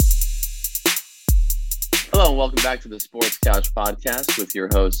and welcome back to the Sports Couch Podcast with your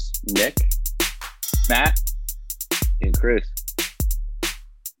hosts, Nick, Matt, and Chris.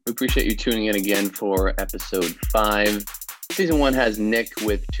 We appreciate you tuning in again for episode 5. Season 1 has Nick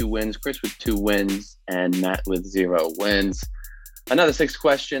with 2 wins, Chris with 2 wins, and Matt with 0 wins. Another 6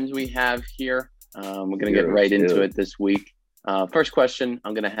 questions we have here. We're going to get right into it this week. First question,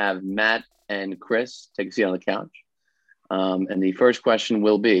 I'm going to have Matt and Chris take a seat on the couch. And the first question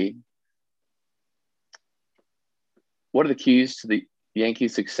will be, what are the keys to the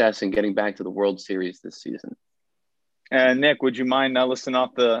Yankees' success in getting back to the World Series this season? and Nick, would you mind listing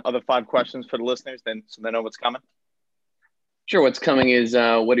off the other 5 questions for the listeners, so they know what's coming? Sure. What's coming is,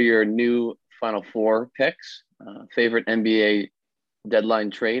 what are your new Final Four picks? Favorite NBA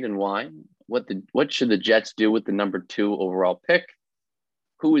deadline trade and why? What should the Jets do with the number 2 overall pick?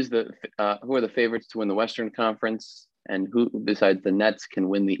 Who are the favorites to win the Western Conference? And who, besides the Nets, can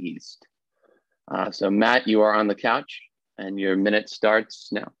win the East? So, Matt, you are on the couch, and your minute starts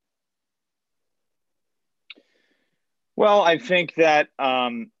now. Well, I think that,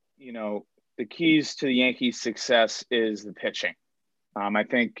 the keys to the Yankees' success is the pitching. I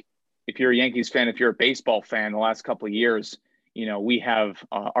think if you're a Yankees fan, if you're a baseball fan, the last couple of years, we have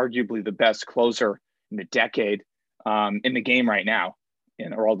arguably the best closer in the decade in the game right now,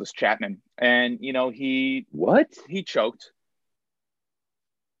 in Aroldis Chapman. And, he choked.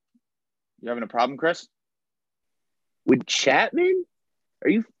 You having a problem, Chris? With Chapman? Are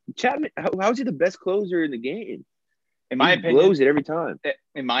you Chapman? How is he the best closer in the game? In my opinion, blows it every time.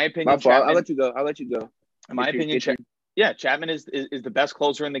 In my opinion, Chapman, I'll let you go. In my opinion, Chapman is the best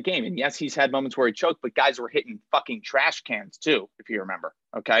closer in the game. And yes, he's had moments where he choked, but guys were hitting fucking trash cans too, if you remember.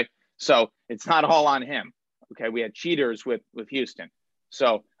 Okay, so it's not all on him. Okay, we had cheaters with Houston.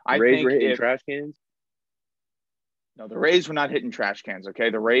 So I think were hitting trash cans. No, the Rays were not hitting trash cans, okay?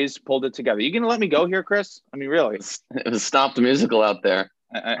 The Rays pulled it together. You going to let me go here, Chris? I mean, really. It was Stop the Musical out there.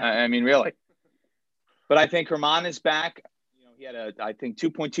 I mean, really. But I think Herman is back. He had a,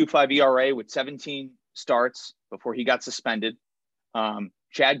 2.25 ERA with 17 starts before he got suspended.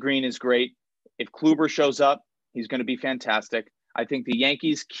 Chad Green is great. If Kluber shows up, he's going to be fantastic. I think the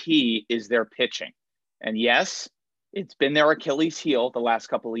Yankees' key is their pitching. And yes, it's been their Achilles heel the last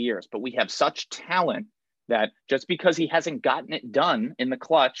couple of years, but we have such talent that just because he hasn't gotten it done in the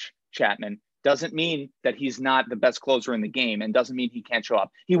clutch, Chapman, doesn't mean that he's not the best closer in the game and doesn't mean he can't show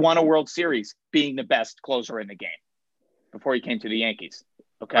up. He won a World Series being the best closer in the game before he came to the Yankees.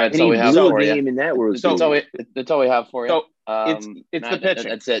 Okay. That's all we have for you. In that World Series. That's all we have for you. So it's Matt, the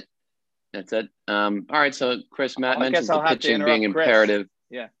pitching. That's it. All right. So Matt mentions the I'll pitching being Chris. imperative.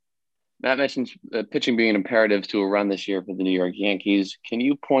 Yeah. Matt mentions pitching being imperative to a run this year for the New York Yankees. Can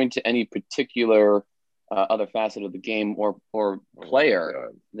you point to any particular other facet of the game or player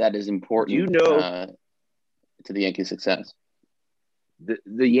that is important to the Yankees' success?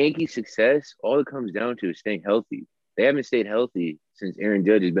 The Yankees' success, all it comes down to is staying healthy. They haven't stayed healthy since Aaron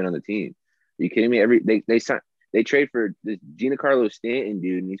Judge has been on the team. Are you kidding me? They trade for this Giancarlo Stanton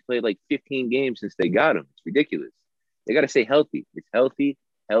dude, and he's played like 15 games since they got him. It's ridiculous. They got to stay healthy. It's healthy.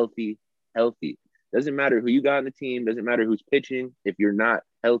 Doesn't matter who you got on the team. Doesn't matter who's pitching if you're not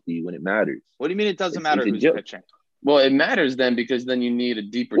healthy when it matters. What do you mean it doesn't matter who's pitching? Well, it matters then because then you need a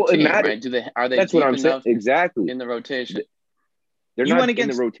deeper team, right? Are they That's deep what I'm saying. enough Exactly. in the rotation? They're not in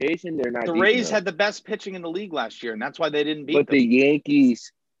the rotation. They're not. The Rays had the best pitching in the league last year, and that's why they didn't beat them. But the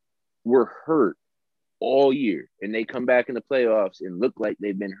Yankees were hurt all year, and they come back in the playoffs and look like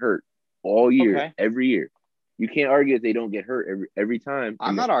they've been hurt all year, every year. You can't argue that they don't get hurt every time.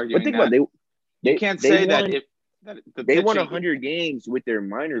 I'm not arguing but think that. About it, you can't say they won 100 games with their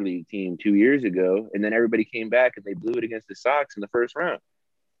minor league team 2 years ago, and then everybody came back and they blew it against the Sox in the first round.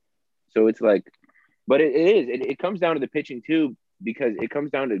 So it's like, but it comes down to the pitching too, because it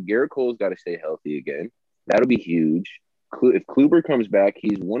comes down to Garrett Cole's got to stay healthy again. That'll be huge. If Kluber comes back,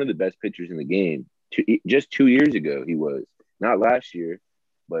 he's one of the best pitchers in the game. Just 2 years ago, he was. Not last year,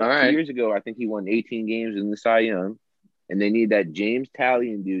 but 2 years ago, I think he won 18 games in the Cy Young. And they need that James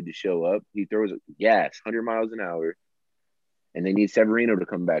Talion dude to show up. He throws gas, 100 miles an hour. And they need Severino to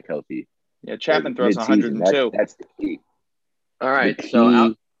come back healthy. Yeah, Chapman throws 102. That's the key. All right.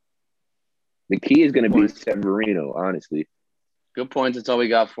 The key is going to be Severino, honestly. Good points. That's all we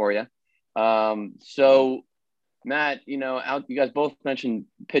got for you. So, Matt, you guys both mentioned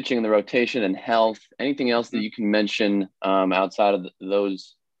pitching in the rotation and health. Anything else that you can mention outside of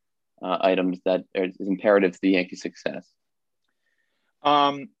those items that is imperative to the Yankees' success?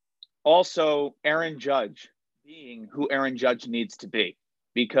 Also, Aaron Judge being who Aaron Judge needs to be,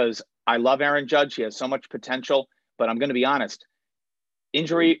 because I love Aaron Judge. He has so much potential, but I'm going to be honest.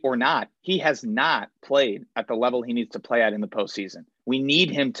 injury or not, he has not played at the level he needs to play at in the postseason. We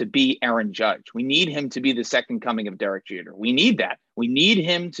need him to be Aaron Judge. We need him to be the second coming of Derek Jeter. We need that. We need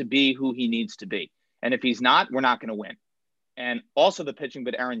him to be who he needs to be. And if he's not, we're not going to win. And also the pitching,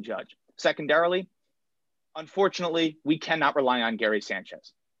 but Aaron Judge. Secondarily, unfortunately, we cannot rely on Gary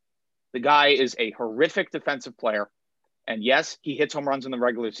Sanchez. The guy is a horrific defensive player. And yes, he hits home runs in the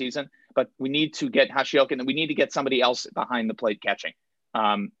regular season, but we need to get Hashioka and we need to get somebody else behind the plate catching.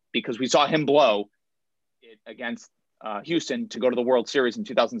 Because we saw him blow it against Houston to go to the World Series in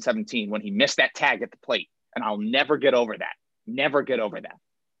 2017 when he missed that tag at the plate. And I'll never get over that. Never get over that.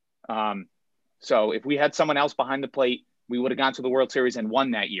 So if we had someone else behind the plate, we would have gone to the World Series and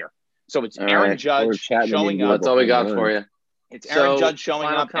won that year. So it's Aaron Judge showing up. That's all we got for you. It's Aaron Judge showing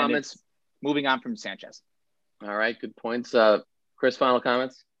up comments. And it's moving on from Sanchez. All right, good points. Chris, final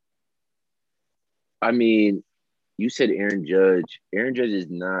comments? I mean, you said Aaron Judge. Aaron Judge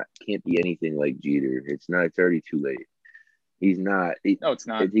can't be anything like Jeter. It's already too late. He's not. No, it's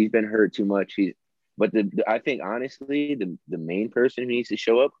not. He's been hurt too much. But I think, honestly, the main person who needs to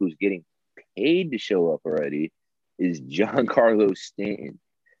show up, who's getting paid to show up already, is Giancarlo Stanton.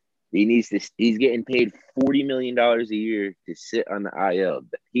 He's getting paid $40 million a year to sit on the IL.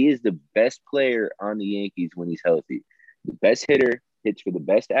 He is the best player on the Yankees when he's healthy. The best hitter, hits for the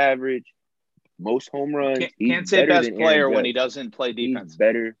best average, most home runs. Can't say best player when he doesn't play defense. He's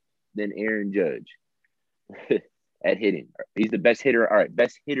better than Aaron Judge at hitting. He's the best hitter. All right,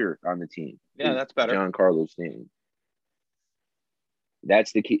 best hitter on the team. Yeah, that's better. Giancarlo Stanton.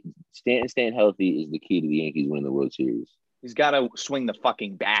 That's the key. Stanton staying healthy is the key to the Yankees winning the World Series. He's got to swing the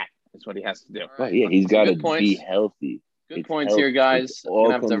fucking bat. That's what he has to do. Right. Yeah, he's got to be healthy. Good points here, guys. It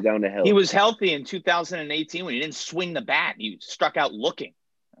all comes down to health. He was healthy in 2018 when he didn't swing the bat. He struck out looking.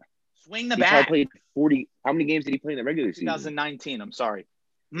 Swing the bat. He played 40. How many games did he play in the regular season? 2019. I'm sorry.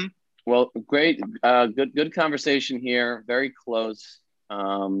 Well, great. Good conversation here. Very close.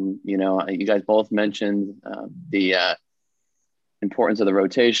 You guys both mentioned the importance of the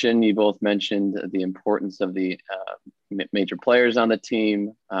rotation. You both mentioned the importance of the major players on the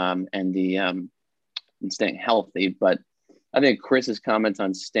team and staying healthy. But I think Chris's comments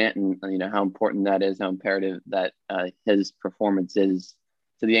on Stanton, how important that is, how imperative that his performance is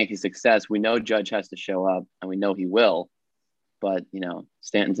to the Yankees' success. We know Judge has to show up, and we know he will. But,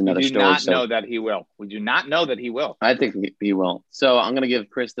 Stanton's another story. We do not know that he will. We do not know that he will. I think he will. So I'm going to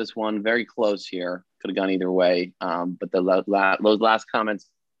give Chris this one. Very close here. Could have gone either way. But those last comments,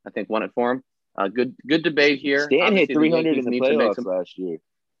 I think, won it for him. Good debate here. Stanton hit 300 in the playoffs last year.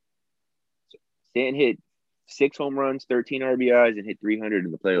 Stanton hit 6 home runs, 13 RBIs, and hit 300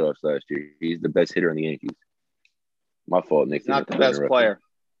 in the playoffs last year. He's the best hitter on the Yankees. My fault, Nick. He's not the best player.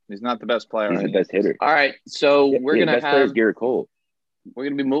 He's not the best player. He's the best hitter. All right, so we're gonna have Garrett Cole. We're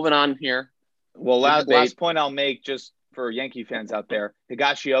gonna be moving on here. Well, last point I'll make, just for Yankee fans out there,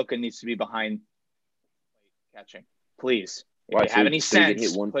 Higashioka needs to be behind catching, please. If you have any sense,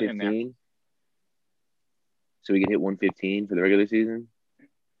 hit put him there. So we can hit 115 for the regular season.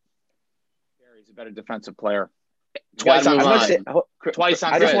 He's a better defensive player. Twice on Twice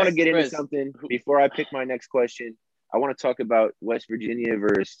on. I just want to get into something before I pick my next question. I want to talk about West Virginia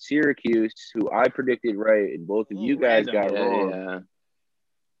versus Syracuse, who I predicted right, and both of you guys got wrong. Yeah.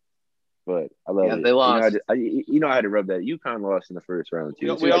 But I love it. They lost. You know I had to rub that. UConn lost in the first round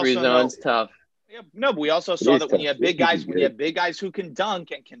too. We also know it's tough. Yeah, no, but we also saw that when you have big guys, who can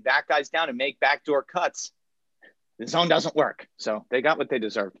dunk and can back guys down and make backdoor cuts, the zone doesn't work. So they got what they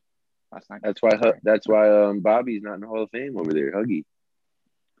deserved last night. That's why Bobby's not in the Hall of Fame over there. Huggy.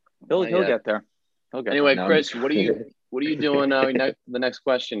 He'll get there. Anyway, Chris, what are you doing the next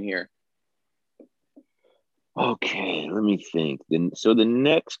question here? Okay, let me think. So the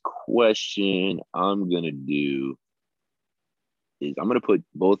next question I'm gonna do is I'm gonna put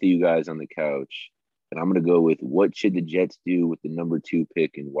both of you guys on the couch, and I'm gonna go with what should the Jets do with the number 2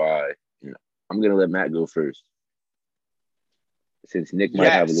 pick and why. And I'm gonna let Matt go first, since Nick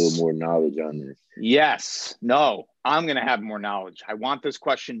might have a little more knowledge on this. Yes. No, I'm going to have more knowledge. I want this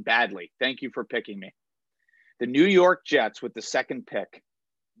question badly. Thank you for picking me. The New York Jets, with the 2nd pick,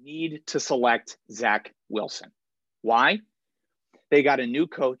 need to select Zach Wilson. Why? They got a new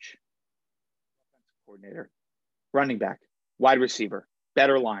coach, coordinator, running back, wide receiver,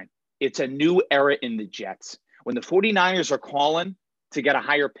 better line. It's a new era in the Jets. When the 49ers are calling to get a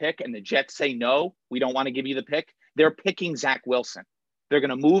higher pick and the Jets say, no, we don't want to give you the pick, they're picking Zach Wilson. They're going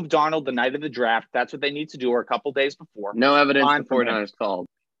to move Darnold the night of the draft. That's what they need to do, or a couple days before. No evidence the 49ers called.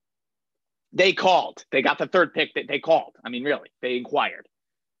 They called. They got the 3rd pick. They called. I mean, really, they inquired.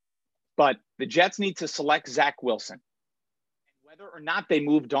 But the Jets need to select Zach Wilson. And whether or not they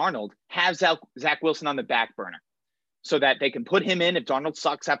move Darnold, have Zach Wilson on the back burner so that they can put him in if Darnold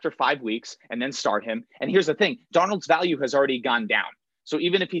sucks after 5 weeks and then start him. And here's the thing, Darnold's value has already gone down. So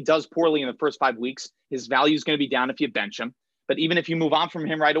even if he does poorly in the first 5 weeks, his value is going to be down if you bench him. But even if you move on from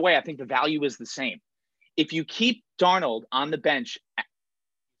him right away, I think the value is the same. If you keep Darnold on the bench,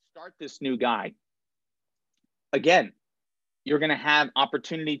 start this new guy, again, you're going to have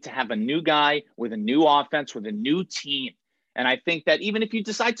opportunity to have a new guy with a new offense, with a new team. And I think that even if you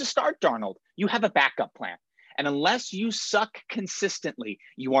decide to start Darnold, you have a backup plan. And unless you suck consistently,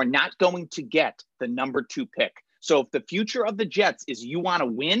 you are not going to get the number 2 pick. So if the future of the Jets is you want to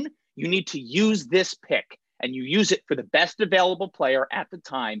win, you need to use this pick. And you use it for the best available player at the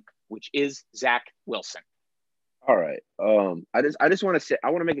time, which is Zach Wilson. All right. I just want to say, I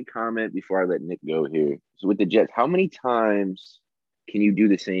want to make a comment before I let Nick go here. So with the Jets, how many times can you do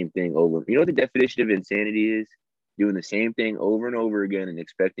the same thing over? You know what the definition of insanity is? Doing the same thing over and over again and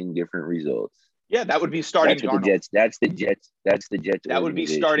expecting different results. Yeah, that would be starting Darnold. That's the Jets. That would be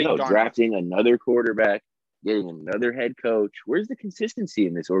starting Darnold. Drafting another quarterback, getting another head coach. Where's the consistency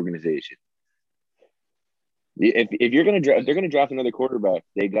in this organization? If you're gonna draft, if they're gonna draft another quarterback,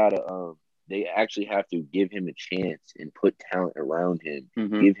 they actually have to give him a chance and put talent around him.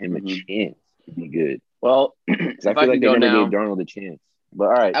 Give him a chance to be good. Well, I feel like they never gave Darnold a chance. But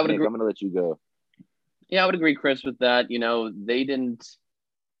all right, Nick, I'm gonna let you go. Yeah, I would agree, Chris, with that. They didn't.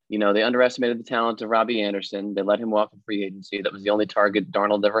 They underestimated the talent of Robbie Anderson. They let him walk in free agency. That was the only target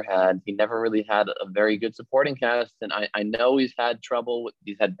Darnold ever had. He never really had a very good supporting cast. And I know he's had trouble.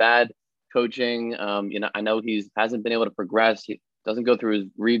 He's had bad coaching. I know he hasn't been able to progress. He doesn't go through his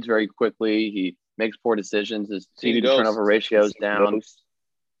reads very quickly. He makes poor decisions. His TV to turnover ratio is down.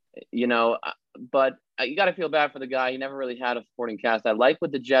 But you got to feel bad for the guy. He never really had a supporting cast. I like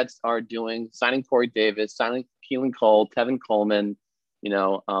what the Jets are doing, signing Corey Davis, signing Keelan Cole, Tevin Coleman. They're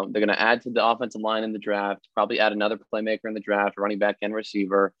going to add to the offensive line in the draft, probably add another playmaker in the draft, running back and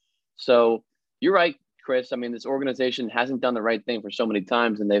receiver. So you're right, Chris. I mean, this organization hasn't done the right thing for so many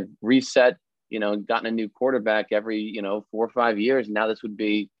times, and they've reset, gotten a new quarterback every, 4 or 5 years. And now this would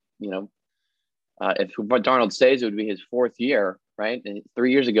be, if Darnold stays, it would be his 4th year, right? And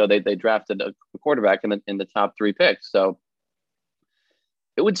 3 years ago, they drafted a quarterback in the top 3 picks. So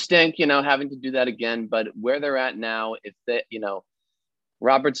it would stink, having to do that again. But where they're at now, if they,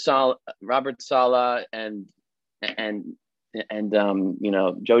 Robert Saleh and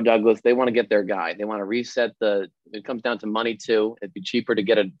Joe Douglas, they want to get their guy. They want to reset it comes down to money too. It'd be cheaper to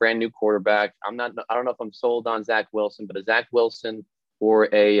get a brand new quarterback. I don't know if I'm sold on Zach Wilson, but a Zach Wilson or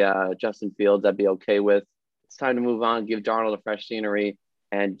a Justin Fields, I'd be okay with. It's time to move on, give Darnold a fresh scenery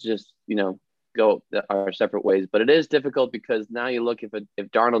and just, go our separate ways. But it is difficult because now you look, if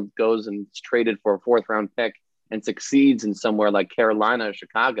Darnold goes and is traded for a 4th round pick and succeeds in somewhere like Carolina or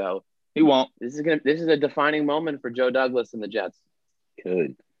Chicago, he won't. This is a defining moment for Joe Douglas and the Jets.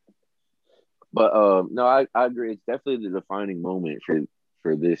 Could. But no, I agree. It's definitely the defining moment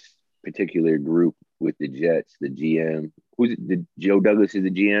for this particular group with the Jets, the GM. Joe Douglas is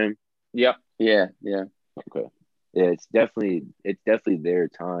the GM? Yep. Yeah. Okay. Yeah, it's definitely their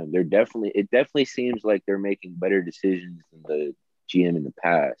time. It definitely seems like they're making better decisions than the GM in the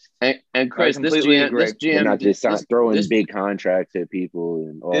past. And Chris, this GM, they're not just throwing big contracts at people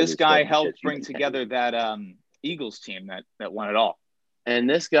and all this guy helped bring together that Eagles team that won it all. And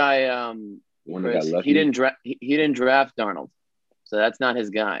this guy, Chris, he didn't draft Darnold, so that's not his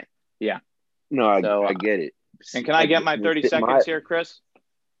guy. Yeah. No, I get it. And can I get my 30 seconds here, Chris?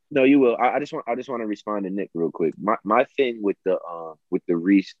 No, you will. I just want to respond to Nick real quick. My thing with the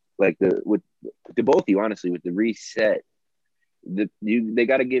both of you, honestly, with the reset. They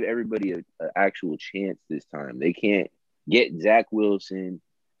got to give everybody an actual chance this time. They can't get Zach Wilson,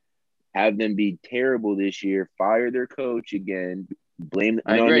 have them be terrible this year, fire their coach again, blame.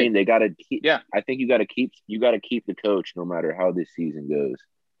 You know what I mean? They got to keep. Yeah, I think you got to keep the coach no matter how this season goes.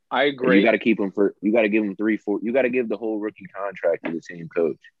 I agree. And you got to keep him you got to give him 3-4. You got to give the whole rookie contract to the same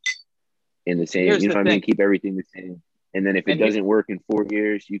coach, in the same. You know what I mean? Keep everything the same. And then if it doesn't work in 4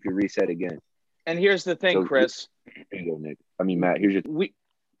 years, you can reset again. And here's the thing, Chris. There you go, Nick. I mean, Matt, here's your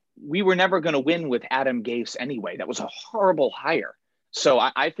we were never going to win with Adam Gase anyway. That was a horrible hire. So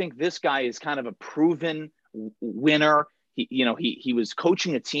I think this guy is kind of a proven winner. He was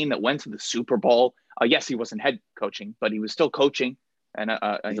coaching a team that went to the Super Bowl. Yes, he wasn't head coaching, but he was still coaching. And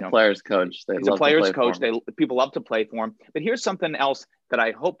he's a player's coach. He's a player's coach. People love to play for him. But here's something else that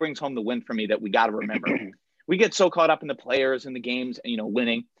I hope brings home the win for me that we got to remember. We get so caught up in the players and the games,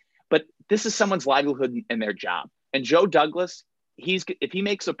 winning. But this is someone's livelihood and their job. And Joe Douglas, if he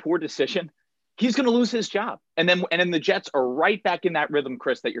makes a poor decision, he's going to lose his job. And then the Jets are right back in that rhythm,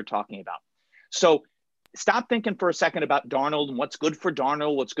 Chris, that you're talking about. So stop thinking for a second about Darnold and what's good for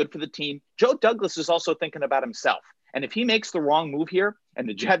Darnold, what's good for the team. Joe Douglas is also thinking about himself. And if he makes the wrong move here and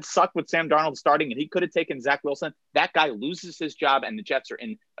the Jets suck with Sam Darnold starting and he could have taken Zach Wilson, that guy loses his job and the Jets are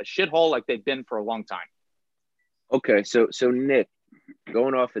in a shithole like they've been for a long time. Okay, so Nick,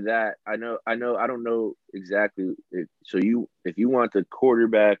 going off of that, I don't know exactly. If you want the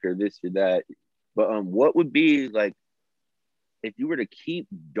quarterback or this or that, but what would be like if you were to keep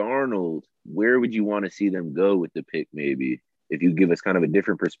Darnold? Where would you want to see them go with the pick? Maybe if you give us kind of a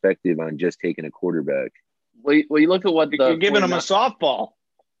different perspective on just taking a quarterback. Well, you look at what you're giving them a softball.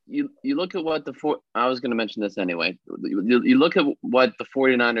 You look at what I was going to mention this anyway. You look at what the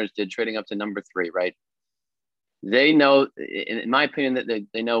 49ers did trading up to number 3, right? They know, in my opinion, that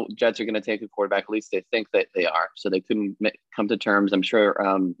they know Jets are going to take a quarterback. At least they think that they are. So they couldn't come to terms. I'm sure,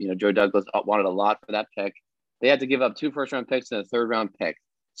 Joe Douglas wanted a lot for that pick. They had to give up 2 first-round picks and a third-round pick.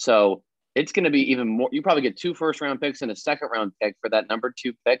 So it's going to be even more. You probably get 2 first-round picks and a second-round pick for that number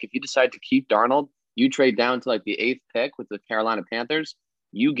 2 pick. If you decide to keep Darnold, you trade down to like the 8th pick with the Carolina Panthers.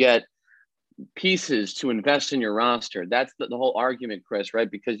 You get pieces to invest in your roster. That's the whole argument, Chris, right?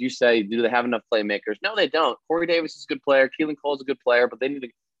 Because you say, do they have enough playmakers? No, they don't. Corey Davis is a good player. Keelan Cole is a good player, but they need to,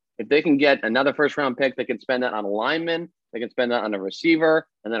 if they can get another first-round pick, they can spend that on a lineman. They can spend that on a receiver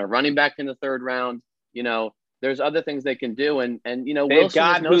and then a running back in the 3rd round. There's other things they can do. And Wilson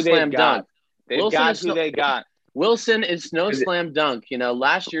is no slam dunk. They've got who they got. Wilson is no slam dunk.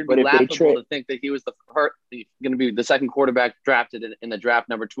 Last year it'd be laughable to think that he was going to be the second quarterback drafted in the draft,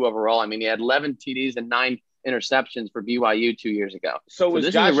 number 2 overall. I mean, he had 11 TDs and 9 interceptions for BYU 2 years ago. So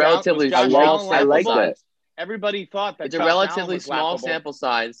this Josh is a relatively small sample size. Everybody thought that it's a relatively small sample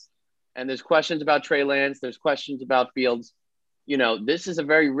size, and there's questions about Trey Lance. There's questions about Fields. This is a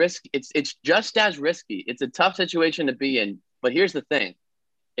very risky. It's just as risky. It's a tough situation to be in. But here's the thing.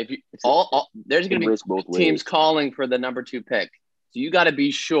 If you there's going to be teams calling for the number 2 pick, so you got to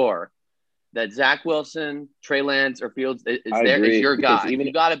be sure that Zach Wilson, Trey Lance, or Fields is your guy.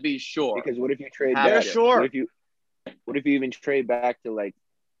 You got to be sure. Because what if you trade back? Sure. What if you even trade back to like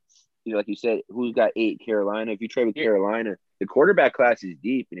you said, who's got 8? Carolina. If you trade with Carolina, the quarterback class is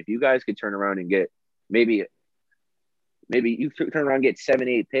deep, and if you guys could turn around and get maybe you turn around and get 7,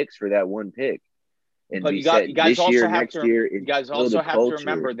 8 picks for that 1 pick. But you guys also have to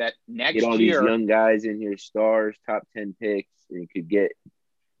remember that next year, get all these young guys in here, stars, top 10 picks, and you could get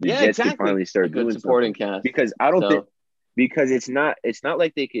the Jets could finally start doing supporting cast. Because I don't think it's not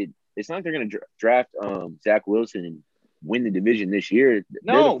like they could. It's not like they're going to draft Zach Wilson and win the division this year.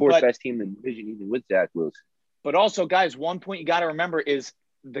 They're the 4th best team in the division, even with Zach Wilson. But also, guys, one point you got to remember is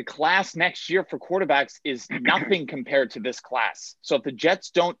the class next year for quarterbacks is nothing compared to this class. So if the Jets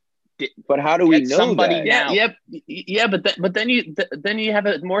don't. But how do we know somebody that? now? But then you have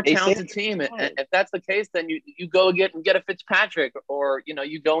a more talented team. If that's the case, then you go get a Fitzpatrick, or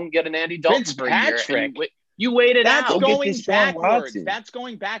you go and get an Andy Dalton for a year. You wait it out. That's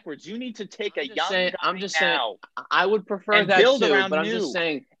going backwards. You need to take a young guy I'm just now saying. I would prefer and that build too. around But I'm new. just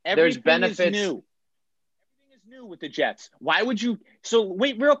saying Everything there's benefits. Is new. Everything is new with the Jets. Why would you? So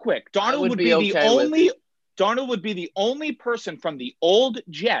wait, real quick. Darnold would be the only person from the old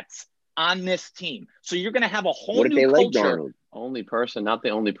Jets on this team. So you're going to have a whole new culture. Like only person, not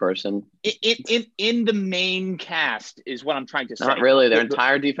the only person. In the main cast is what I'm trying to say. Not really. Their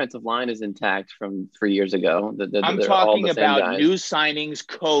entire defensive line is intact from 3 years ago. I'm talking about new signings,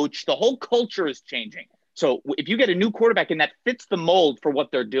 coach. The whole culture is changing. So if you get a new quarterback and that fits the mold for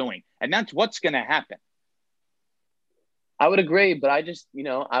what they're doing, and that's what's going to happen. I would agree, but I just,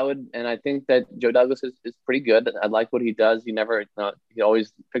 and I think that Joe Douglas is pretty good. I like what he does. He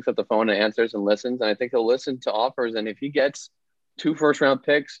always picks up the phone and answers and listens. And I think he'll listen to offers. And if he gets 2 first-round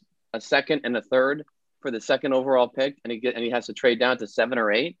picks, a 2nd and a 3rd for the 2nd overall pick, and he has to trade down to 7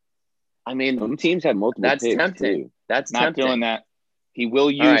 or 8, I mean, some teams have multiple. That's picks tempting. Too. That's not tempting. doing that. He will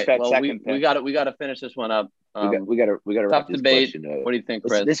use that second pick. We got to finish this one up. We got to wrap this debate. question up. What do you think,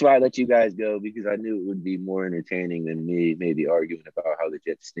 Chris? This is why I let you guys go, because I knew it would be more entertaining than me maybe arguing about how the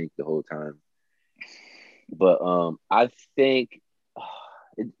Jets stink the whole time. But I think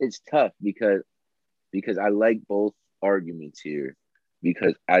it's tough because I like both arguments here.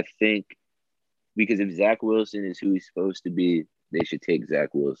 Because I think if Zach Wilson is who he's supposed to be, they should take Zach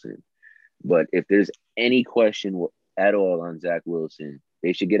Wilson. But if there's any question at all on Zach Wilson,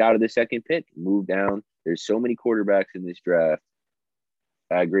 they should get out of the 2nd pick, move down. There's so many quarterbacks in this draft.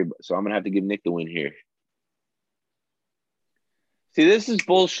 I agree. So I'm going to have to give Nick the win here. See, this is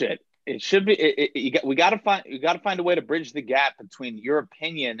bullshit. It should be. We got to find a way to bridge the gap between your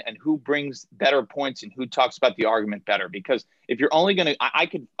opinion and who brings better points and who talks about the argument better. Because if you're only going to, I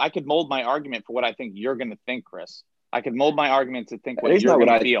could mold my argument for what I think you're going to think, Chris. I could mold my argument to think what you're going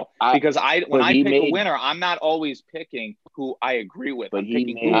to feel. Because when I pick a winner, I'm not always picking who I agree with. I'm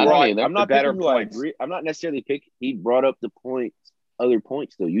picking who brought the better points. I'm not necessarily picking. He brought up the points, other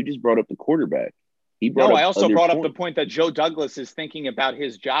points though. You just brought up the quarterback. I also brought up the point that Joe Douglas is thinking about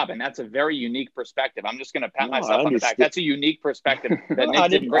his job, and that's a very unique perspective. I'm just going to pat myself on the back. That's a unique perspective that Nick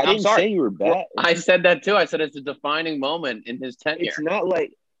didn't bring. I'm sorry. Say you were bad. I said that too. I said it's a defining moment in his tenure. It's not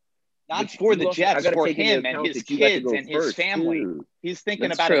like not for the Jets, for him and his kids and his family. Too. He's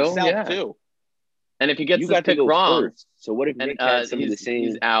thinking about himself too. And if he gets this pick wrong, so what if Nick has some of the same?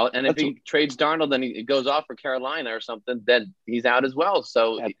 He's out, and if he trades Darnold, then he goes off for Carolina or something, then he's out as well.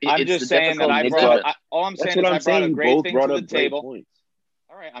 So I'm just saying that I brought a great thing to the table.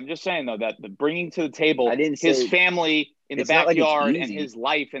 All right, I'm just saying though that the bringing to the table his family in the backyard and his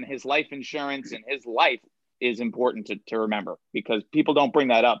life insurance and his life is important to remember because people don't bring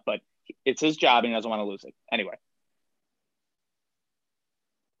that up, but it's his job and he doesn't want to lose it anyway.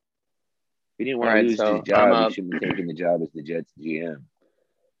 He didn't want to lose his job. He shouldn't be taking the job as the Jets GM.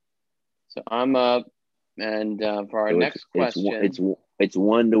 So I'm up, and for our next question, it's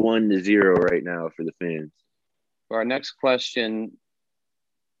 1-0 right now for the fans. For our next question,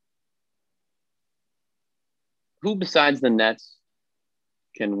 who besides the Nets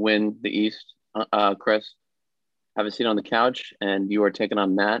can win the East? Chris, have a seat on the couch, and you are taking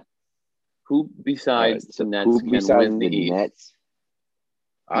on Matt. Who besides the Nets can win the East? Nets?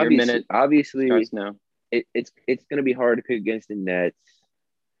 Obviously, now. It's going to be hard to pick against the Nets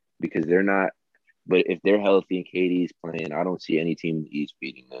because they're not. But if they're healthy and KD's playing, I don't see any team in the East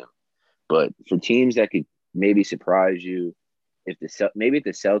beating them. But for teams that could maybe surprise you, if the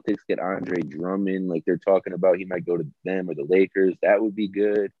Celtics get Andre Drummond, like they're talking about, he might go to them or the Lakers. That would be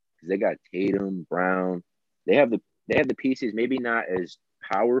good because they got Tatum, Brown. They have the pieces, maybe not as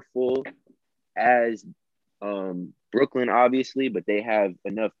powerful as Brooklyn, obviously, but they have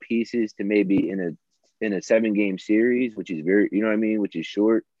enough pieces to maybe in a 7-game series, which is which is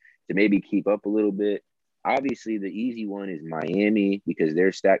short, to maybe keep up a little bit. Obviously, the easy one is Miami because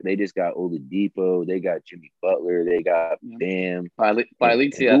they're stacked. They just got Oladipo, they got Jimmy Butler, they got Bam.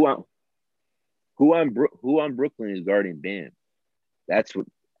 Bielitsa. Who on Brooklyn is guarding Bam? That's what.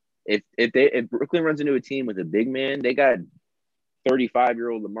 If Brooklyn runs into a team with a big man, they got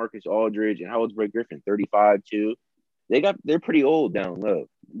 35-year-old LaMarcus Aldridge, and how old's Blake Griffin? 35 too. They're pretty old down low.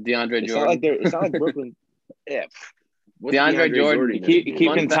 DeAndre Jordan. It's not like Brooklyn. Yeah. DeAndre Jordan.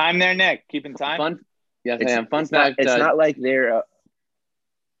 Keeping time there, Nick. Keeping time. Yes, I am. Fun fact. It's not like they're.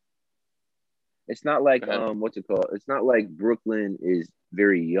 It's not like what's it called? It's not like Brooklyn is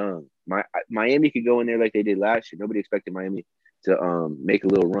very young. Miami could go in there like they did last year. Nobody expected Miami to make a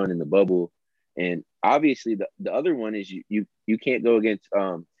little run in the bubble, and obviously the other one is you can't go against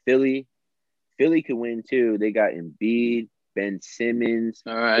Philly. Philly could win too. They got Embiid, Ben Simmons.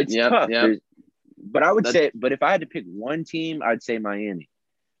 All right, it's tough. But I would say, if I had to pick one team, I'd say Miami.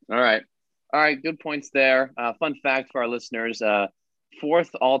 All right, good points there. Fun fact for our listeners: 4th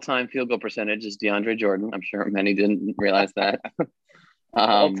all-time field goal percentage is DeAndre Jordan. I'm sure many didn't realize that.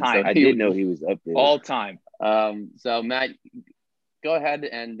 All time. I did know he was up there. All time. So Matt, go ahead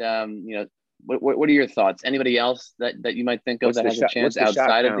and what are your thoughts? Anybody else that you might think of that has a chance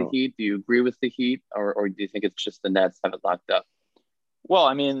outside of the Heat? Do you agree with the Heat, or do you think it's just the Nets have it locked up? Well,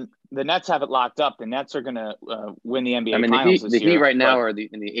 I mean, the Nets have it locked up. The Nets are going to win the NBA Finals this year. The Heat right now are in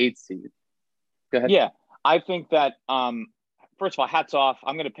the 8th seed. Go ahead. Yeah, I think that first of all, hats off.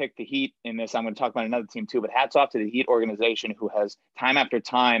 I'm going to pick the Heat in this. I'm going to talk about another team too, but hats off to the Heat organization who has time after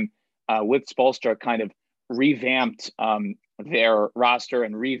time with Spoelstra kind of revamped their roster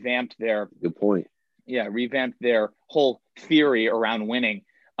and revamped their whole theory around winning.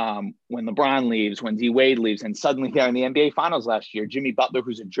 When LeBron leaves, when D Wade leaves, and suddenly they're in the NBA Finals last year. Jimmy Butler,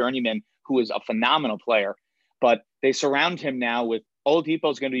 who's a journeyman, who is a phenomenal player, but they surround him now with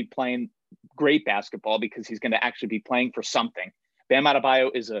Oladipo is going to be playing great basketball because he's going to actually be playing for something. Bam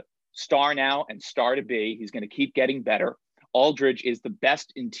Adebayo is a star now and star to be. He's going to keep getting better. Aldridge is the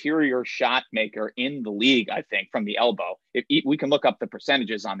best interior shot maker in the league, I think, from the elbow. We can look up the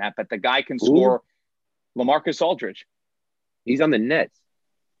percentages on that, but the guy can score. LaMarcus Aldridge. He's on the Nets.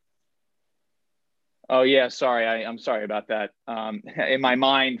 Oh, yeah, sorry. I'm sorry about that. In my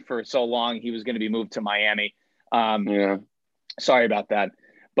mind, for so long, he was going to be moved to Miami. Sorry about that.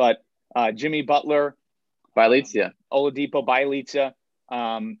 But Jimmy Butler. Bielitsa. Oladipo, Bielitsa.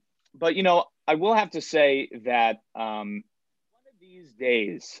 But, I will have to say that one of these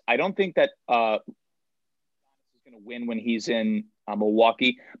days, I don't think that is going to win when he's in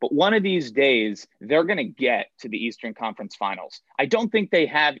Milwaukee, but one of these days they're going to get to the Eastern Conference Finals. I don't think they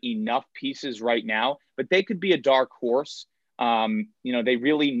have enough pieces right now, but they could be a dark horse. They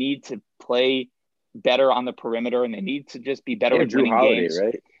really need to play better on the perimeter, and they need to just be better at winning games.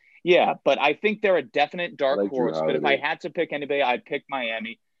 Right? Yeah, but I think they're a definite dark horse. But if I had to pick anybody, I'd pick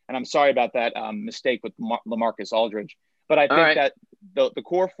Miami. And I'm sorry about that mistake with LaMarcus Aldridge. But I think that the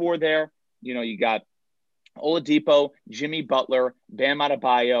core four there, you got Oladipo, Jimmy Butler, Bam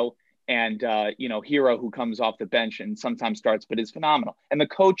Adebayo, and Hero, who comes off the bench and sometimes starts, but is phenomenal. And the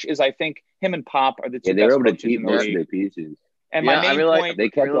coach is, I think, him and Pop are the two best coaches in the league. Their pieces. And my main point, they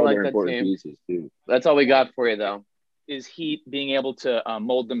kept all their important pieces too. That's all we got for you, though. Is Heat being able to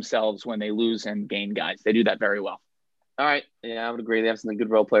mold themselves when they lose and gain guys. They do that very well. All right. Yeah, I would agree. They have some good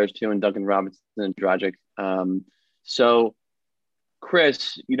role players too, and Duncan Robinson and Dragic. So,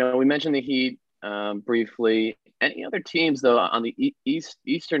 Chris, we mentioned the Heat briefly. Any other teams though on the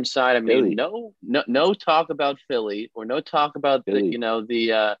eastern side? I mean, no talk about Philly, or no talk about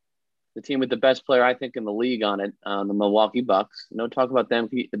the team with the best player I think in the league on it, the Milwaukee Bucks. No talk about them.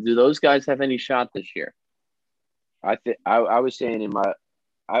 Do those guys have any shot this year? I was saying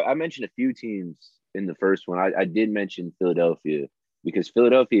I mentioned a few teams in the first one. I did mention Philadelphia, because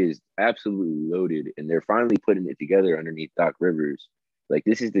Philadelphia is absolutely loaded, and they're finally putting it together underneath Doc Rivers. Like,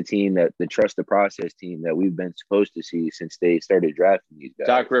 this is the team, the trust the process team that we've been supposed to see since they started drafting these guys.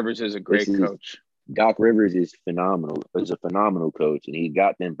 Doc Rivers is a great coach. Doc Rivers is phenomenal. Is a phenomenal coach, and he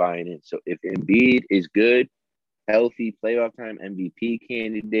got them buying in. So if Embiid is good, healthy, playoff time MVP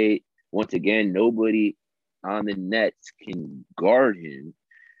candidate, once again, nobody on the Nets can guard him.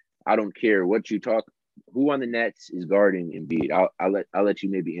 I don't care what you talk. Who on the Nets is guarding Embiid? I'll let you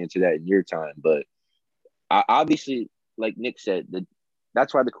maybe answer that in your time. But obviously, like Nick said,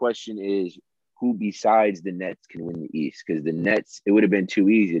 that's why the question is, who besides the Nets can win the East? Because the Nets, it would have been too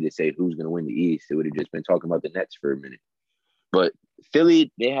easy to say who's going to win the East. It would have just been talking about the Nets for a minute. But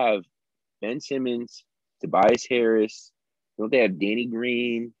Philly, they have Ben Simmons, Tobias Harris. Don't they have Danny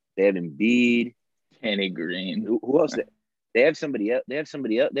Green? They have Embiid. Danny Green. Who else? They have somebody else.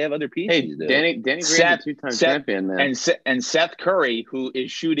 They have other pieces. Hey, Danny Green's a two-time champion, man. And Seth Curry, who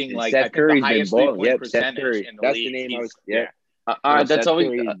is shooting Seth I think Curry's the highest three-point percentage in the that's league. The name I was. Yeah. All right, that's all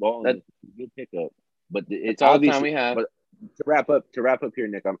we. Good pickup. But it's all the time we have. But to wrap up here,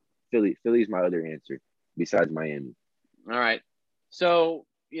 Nick, Philly's my other answer besides Miami. All right. So,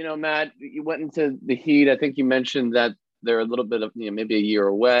 Matt, you went into the Heat. I think you mentioned that they're a little bit of, maybe a year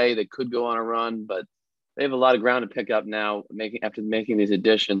away. They could go on a run, but they have a lot of ground to pick up now after making these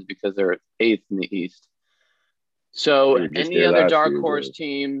additions, because they're 8th in the East. So any other dark horse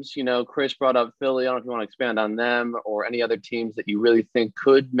teams, Chris brought up Philly. I don't know if you want to expand on them, or any other teams that you really think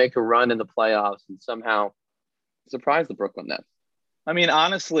could make a run in the playoffs and somehow surprise the Brooklyn Nets. I mean,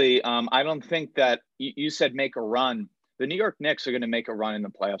 honestly, I don't think that you said make a run. The New York Knicks are going to make a run in the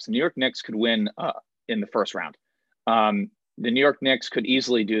playoffs. The New York Knicks could win in the first round. The New York Knicks could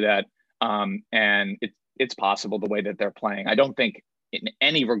easily do that. And it's possible the way that they're playing. I don't think in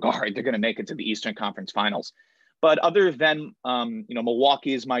any regard they're going to make it to the Eastern Conference Finals. But other than,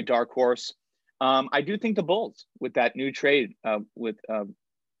 Milwaukee is my dark horse. I do think the Bulls, with that new trade with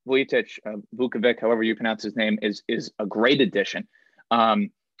Vukovic, however you pronounce his name, is a great addition. And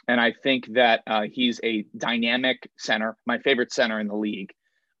I think that he's a dynamic center, my favorite center in the league.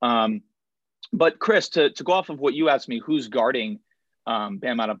 But Chris, to go off of what you asked me, who's guarding Bam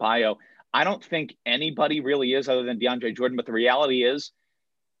Adebayo, I don't think anybody really is other than DeAndre Jordan. But the reality is,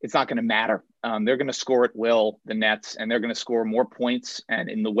 it's not going to matter. They're going to score at will, the Nets, and they're going to score more points. And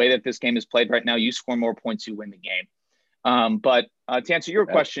in the way that this game is played right now, you score more points, you win the game. But to answer your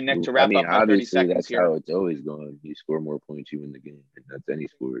question, Nick, to wrap up my 30 seconds that's here. How it's always going. You score more points, you win the game. And that's any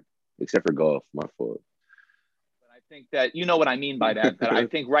sport, except for golf. My fault. But I think that you know what I mean by that. That I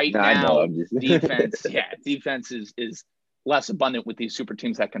think right now, defense is less abundant with these super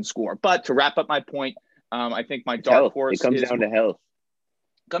teams that can score. But to wrap up my point, I think my dark horse it comes down to health.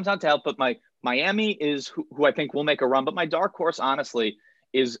 Comes down to health, but my Miami is who I think will make a run. But my dark horse, honestly,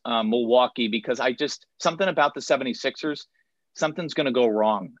 is Milwaukee, because something about the 76ers, something's going to go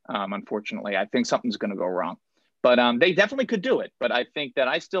wrong. Unfortunately, I think something's going to go wrong. But they definitely could do it. But I think that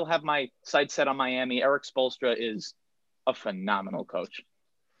I still have my sights set on Miami. Eric Spoelstra is a phenomenal coach.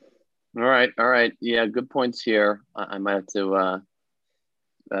 All right. Yeah, good points here. I might have to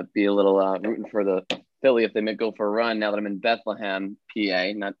be a little rooting for the Philly if they may go for a run. Now that I'm in Bethlehem,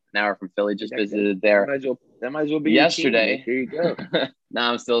 PA, not an hour from Philly, just visited there. That might as well be yesterday. Here you go.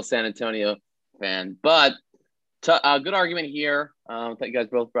 Now I'm still a San Antonio fan, but Good argument here. I thought you guys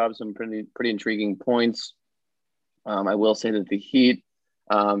both brought up some pretty intriguing points. I will say that the Heat,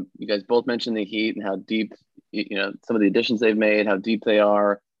 you guys both mentioned the Heat and how deep, some of the additions they've made, how deep they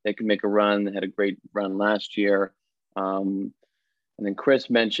are. They can make a run. They had a great run last year. And then Chris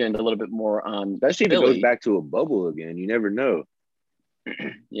mentioned a little bit more on especially if Philly. it goes back to a bubble again. You never know.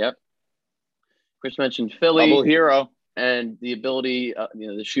 Yep. Chris mentioned Philly. Bubble hero. And the ability,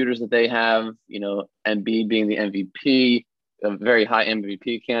 the shooters that they have, Embiid being the MVP, a very high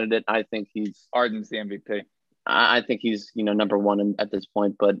MVP candidate. I think Harden's the MVP. I think he's, number one at this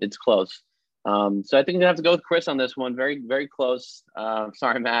point, but it's close. So I think you have to go with Chris on this one. Very, very close.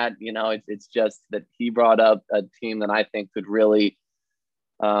 Sorry, Matt. It's just that he brought up a team that I think could really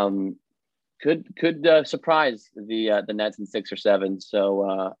could surprise the Nets in 6 or 7.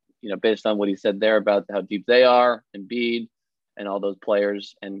 So based on what he said there about how deep they are, Embiid and all those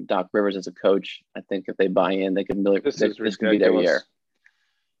players, and Doc Rivers as a coach, I think if they buy in, they can really this could be their year.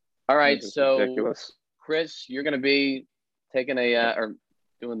 All right, so ridiculous. Chris, you're going to be taking or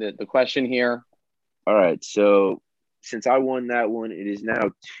doing the question here. All right, so since I won that one, it is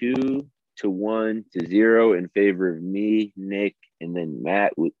now 2-1-0 in favor of me, Nick, and then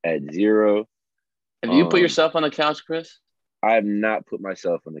Matt at 0. Have you put yourself on the couch, Chris? I have not put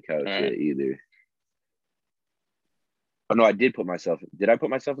myself on the couch yet either. Oh, no, I did put myself. Did I put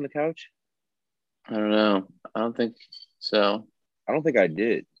myself on the couch? I don't know. I don't think so. I don't think I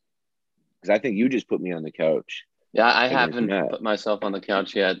did. Because I think you just put me on the couch. Yeah, I haven't put myself on the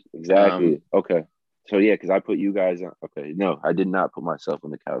couch yet. Exactly. Okay. So, yeah, because I put you guys on. Okay. No, I did not put myself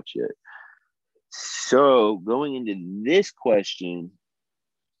on the couch yet. So, going into this question,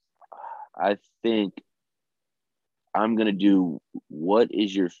 I think I'm going to do, what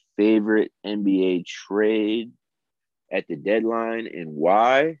is your favorite NBA trade at the deadline and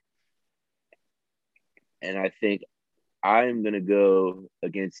why? And I think I'm going to go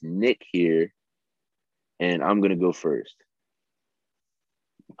against Nick here, and I'm going to go first.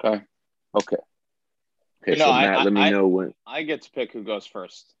 Okay. So Matt, let me know when. I get to pick who goes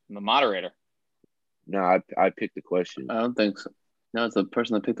first. I'm the moderator. No, I picked the question. I don't think so. No, it's the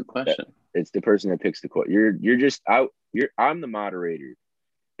person that picked the question. It's the person that picks the question. I'm the moderator.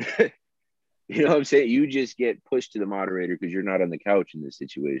 You know what I'm saying? You just get pushed to the moderator because you're not on the couch in this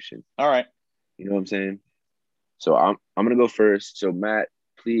situation. All right. You know what I'm saying? So I'm gonna go first. So Matt,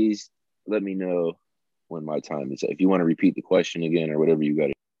 please let me know when my time is. If you want to repeat the question again or whatever you got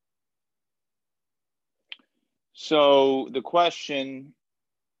to. So the question.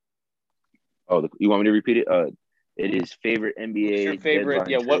 Oh, you want me to repeat it? It is favorite NBA. Your favorite,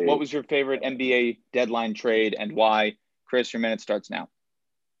 trade. What was your favorite NBA deadline trade and why? Chris, your minute starts now.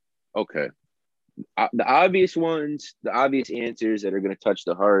 Okay. The obvious ones, the obvious answers that are going to touch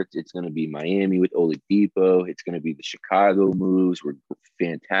the hearts, it's going to be Miami with Oladipo. It's going to be the Chicago moves were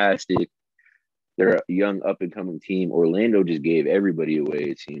fantastic. They're a young up-and-coming team. Orlando just gave everybody away,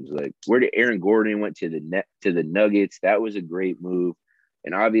 it seems like. Where did Aaron Gordon went to the Nuggets? That was a great move.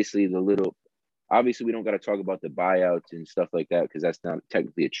 And obviously we don't got to talk about the buyouts and stuff like that because that's not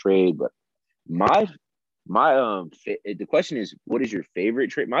technically a trade. But the question is, what is your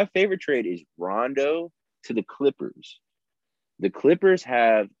favorite trade? My favorite trade is Rondo to the Clippers. The Clippers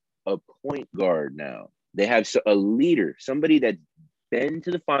have a point guard now. They have a leader, somebody that's been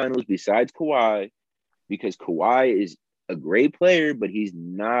to the finals besides Kawhi, because Kawhi is a great player, but he's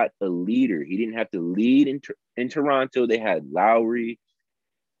not a leader. He didn't have to lead in Toronto. They had Lowry.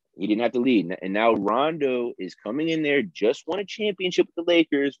 He didn't have to lead. And now Rondo is coming in there, just won a championship with the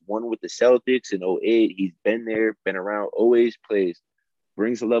Lakers, won with the Celtics in 2008. He's been there, been around, always plays,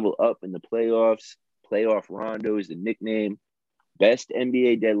 brings a level up in the playoffs. Playoff Rondo is the nickname. Best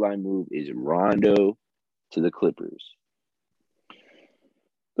NBA deadline move is Rondo to the Clippers.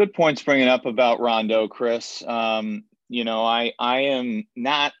 Good points bringing up about Rondo, Chris. I am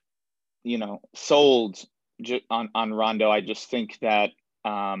not, sold on Rondo. I just think that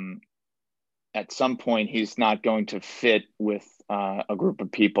at some point he's not going to fit with a group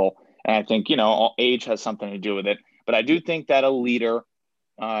of people. And I think, age has something to do with it. But I do think that a leader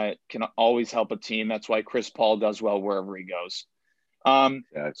can always help a team. That's why Chris Paul does well wherever he goes.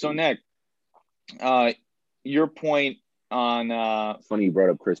 Exactly. So, Nick, your point on funny you brought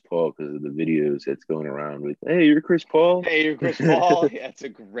up Chris Paul because of the videos that's going around with, hey, you're Chris Paul. Hey, you're Chris Paul. Yeah, it's a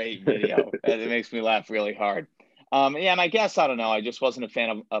great video. It makes me laugh really hard. And I guess, I don't know, I just wasn't a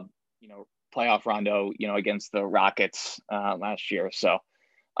fan of playoff Rondo, against the Rockets last year. So,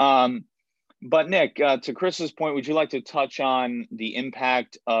 but Nick, to Chris's point, would you like to touch on the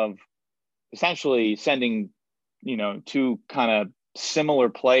impact of essentially sending, two kind of similar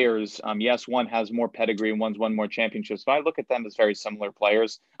players. Yes, one has more pedigree and one's won more championships, but I look at them as very similar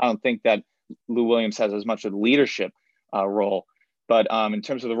players. I don't think that Lou Williams has as much of a leadership role, but in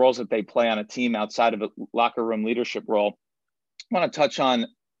terms of the roles that they play on a team outside of a locker room leadership role, I want to touch on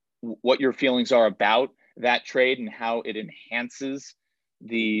what your feelings are about that trade and how it enhances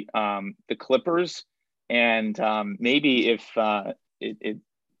the Clippers, and maybe if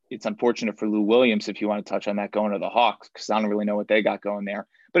it's unfortunate for Lou Williams if you want to touch on that going to the Hawks, because I don't really know what they got going there.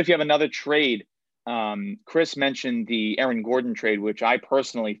 But if you have another trade, Chris mentioned the Aaron Gordon trade, which I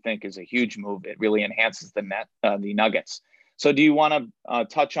personally think is a huge move. It really enhances the Nuggets. So do you want to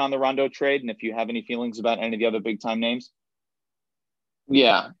touch on the Rondo trade, and if you have any feelings about any of the other big time names?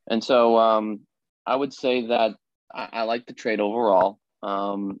 Yeah, and so I would say that I like the trade overall.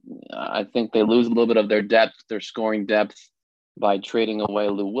 I think they lose a little bit of their depth, their scoring depth, by trading away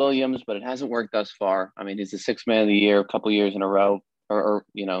Lou Williams, but it hasn't worked thus far. I mean, he's the sixth man of the year a couple years in a row, or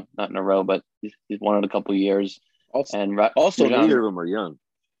not in a row, but he's won it a couple years. Also, and neither of them are young.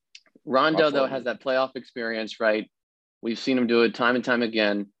 Rondo, though, has that playoff experience, right? We've seen him do it time and time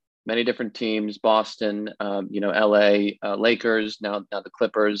again. Many different teams, Boston, LA, Lakers, now the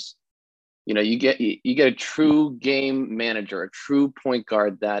Clippers. You get a true game manager, a true point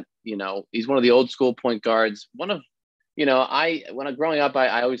guard that, he's one of the old school point guards. Growing up,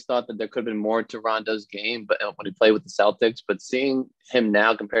 I always thought that there could have been more to Rondo's game, but when he played with the Celtics, but seeing him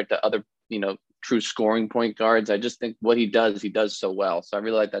now compared to other, true scoring point guards, I just think what he does so well. So I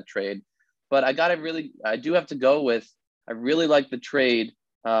really like that trade. But I do have to go with, I really like the trade.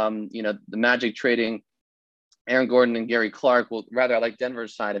 The Magic trading Aaron Gordon and Gary Clark. Well, rather, I like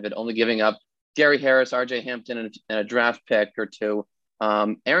Denver's side of it, only giving up Gary Harris, RJ Hampton, and a draft pick or two.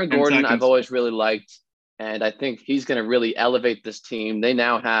 Aaron Gordon, I've always really liked, and I think he's going to really elevate this team. They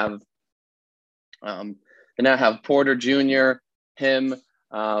now have Porter Jr., him.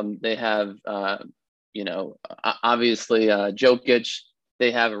 They have, obviously Jokic.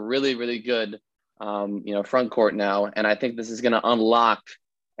 They have a really, really good, front court now. And I think this is going to unlock.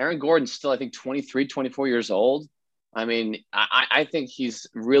 Aaron Gordon's still, I think, 23, 24 years old. I mean, I think he's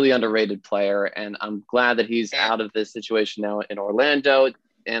really underrated player, and I'm glad that he's out of this situation now in Orlando.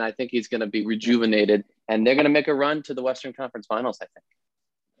 And I think he's going to be rejuvenated, and they're going to make a run to the Western Conference Finals, I think.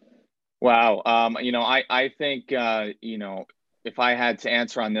 Wow. I think, if I had to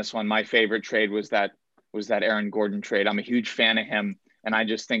answer on this one, my favorite trade was that Aaron Gordon trade. I'm a huge fan of him, and I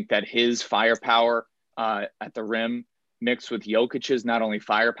just think that his firepower at the rim mixed with Jokic's not only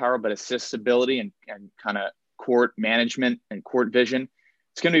firepower but assist ability and kind of court management and court vision,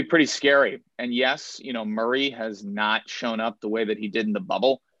 it's going to be pretty scary. And yes, Murray has not shown up the way that he did in the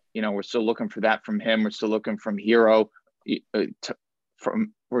bubble. We're still looking for that from him. We're still looking from Hero. We're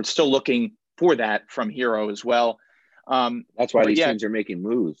still looking for that from Hero as well. That's why these teams are making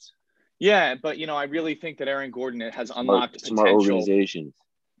moves. Yeah, but I really think that Aaron Gordon has unlocked potential. Smart organizations.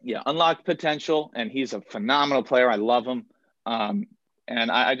 Yeah, unlocked potential, and he's a phenomenal player. I love him. And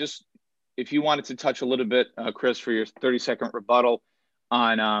I just, if you wanted to touch a little bit, Chris, for your 30-second rebuttal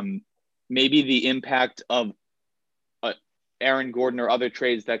on maybe the impact of Aaron Gordon or other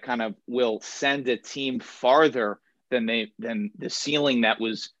trades that kind of will send a team farther than the ceiling that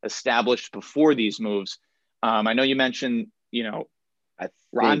was established before these moves. I know you mentioned,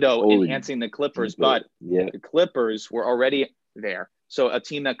 Rondo enhancing the Clippers, but the Clippers were already there. So a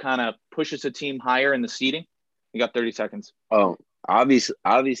team that kind of pushes a team higher in the seeding. You got 30 seconds. Oh,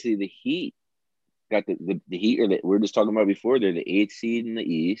 obviously the Heat got the Heat, or we were just talking about before. They're the 8th seed in the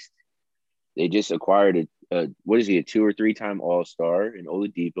East. They just acquired a 2 or 3-time All-Star, and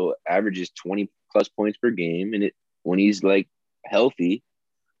Oladipo averages 20 plus points per game, and when he's like healthy.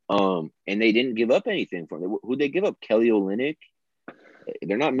 And they didn't give up anything for him. Who'd they give up? Kelly Olynyk.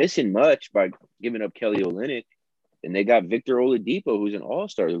 They're not missing much by giving up Kelly Olynyk. And they got Victor Oladipo, who's an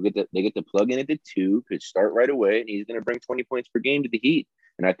all-star. They get to plug in at the 2, could start right away, and he's going to bring 20 points per game to the Heat.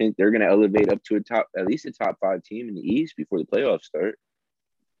 And I think they're going to elevate up to at least a top 5 team in the East before the playoffs start.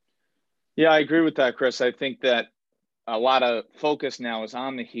 Yeah, I agree with that, Chris. I think that a lot of focus now is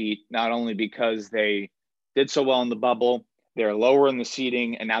on the Heat, not only because they did so well in the bubble, they're lower in the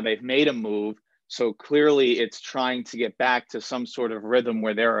seeding, and now they've made a move. So clearly it's trying to get back to some sort of rhythm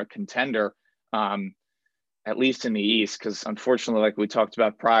where they're a contender, at least in the East, because unfortunately, like we talked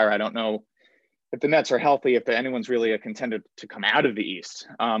about prior, I don't know if the Nets are healthy, if anyone's really a contender to come out of the East.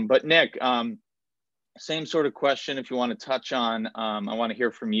 But Nick, same sort of question. If you want to touch on, I want to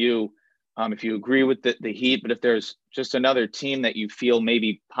hear from you. If you agree with the Heat, but if there's just another team that you feel,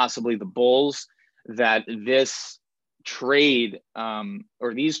 maybe possibly the Bulls, that this trade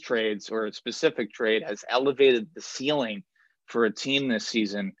or these trades or a specific trade has elevated the ceiling for a team this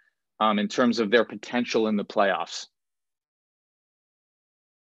season in terms of their potential in the playoffs?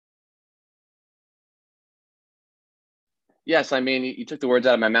 Yes, I mean, you took the words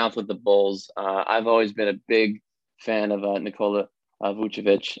out of my mouth with the Bulls. I've always been a big fan of Nikola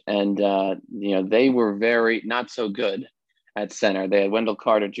Vucevic, and they were very not so good at center. They had Wendell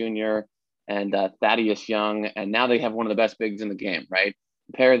Carter Jr. and Thaddeus Young, and now they have one of the best bigs in the game. Right?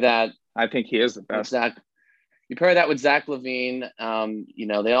 Pair that. I think he is the best. You pair that with Zach LaVine.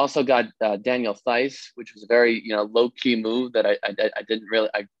 They also got Daniel Theis, which was a very low key move that I didn't really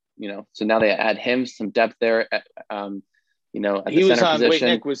So now they add him some depth there. At the he was center on. position. Wait,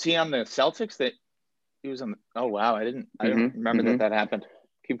 Nick, was he on the Celtics? That he was on. Oh wow, I didn't remember that happened.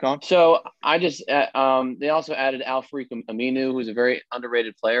 Keep going. So I just they also added Al-Farouq Aminu, who's a very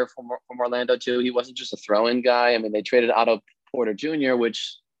underrated player from Orlando too. He wasn't just a throw-in guy. I mean, they traded Otto Porter Jr.,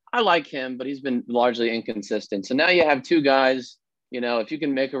 which I like him, but he's been largely inconsistent. So now you have two guys. If you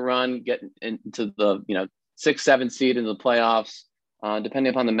can make a run, get into the 6th, 7th seed in the playoffs.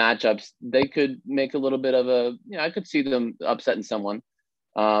 Depending upon the matchups, they could make a little bit of I could see them upsetting someone.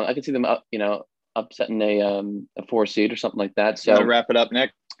 I could see them upsetting a 4 seed or something like that. So to wrap it up,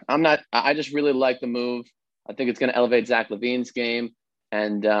 Nick. I just really like the move. I think it's going to elevate Zach LaVine's game,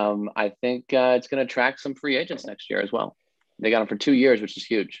 and I think it's going to attract some free agents next year as well. They got him for 2 years, which is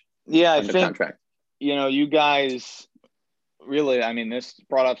huge. Yeah, I think contract. You guys. Really, I mean, this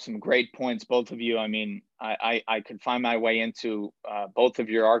brought up some great points, both of you. I mean, I could find my way into both of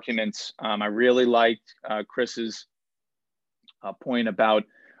your arguments. I really liked Chris's point about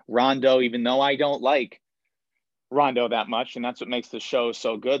Rondo, even though I don't like Rondo that much. And that's what makes the show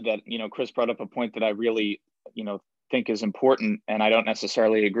so good that, Chris brought up a point that I really, think is important and I don't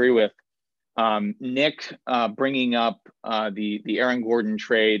necessarily agree with. Nick bringing up the Aaron Gordon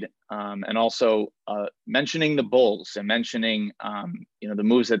trade and also mentioning the Bulls and mentioning the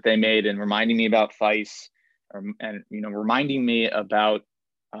moves that they made and reminding me about Theis and reminding me about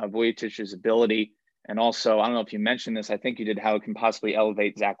Vujicic's ability, and also I don't know if you mentioned this, I think you did, how it can possibly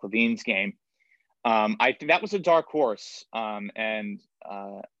elevate Zach LaVine's game. I think that was a dark horse and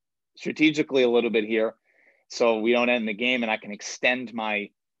strategically a little bit here, so we don't end the game and I can extend my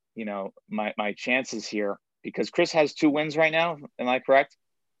my chances here, because Chris has 2 wins right now. Am I correct?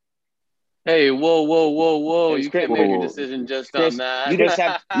 Hey, whoa! You can't make a decision just Chris, on that.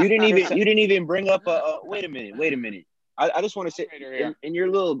 You didn't even bring up wait a minute. I just want to say in your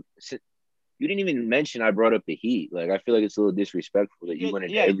little, you didn't even mention I brought up the Heat. Like, I feel like it's a little disrespectful that you went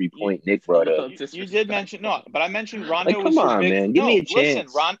into every point Nick brought up. You did mention but I mentioned Rondo. Like, come on, big, man, give me a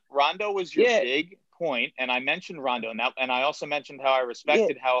chance. Listen, Rondo was your big point, and I mentioned Rondo, and I also mentioned how I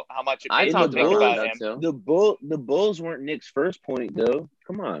respected how much it made me think about him. Too. The Bulls weren't Nick's first point, though.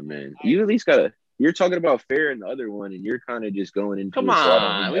 Come on, man. You at least gotta. You're talking about fair in the other one, and you're kind of just going into. Come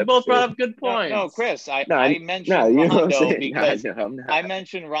on, we both brought up good points. No, Chris, I mentioned Rondo because I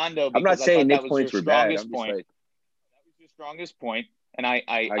mentioned Rondo because I'm not saying Nick's points were bad. I'm just point. like, that was your strongest point, and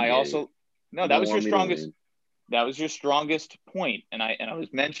I also that was your strongest. That was your strongest point, and I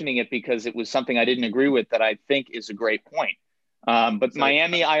was mentioning it because it was something I didn't agree with that I think is a great point. But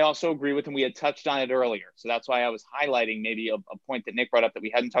Miami, I also agree with, and we had touched on it earlier. So that's why I was highlighting maybe a point that Nick brought up that we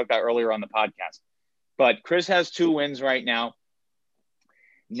hadn't talked about earlier on the podcast. But Chris has 2 wins right now.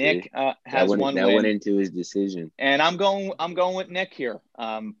 Nick has 1 win. That went into his decision, and I'm going with Nick here.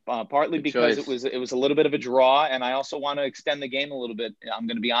 Partly Good because choice. it was a little bit of a draw, and I also want to extend the game a little bit. I'm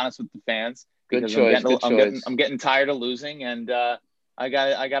going to be honest with the fans. Good choice. I'm getting tired of losing, and I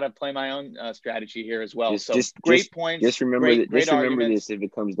got to play my own strategy here as well. Great points. Just remember remember this if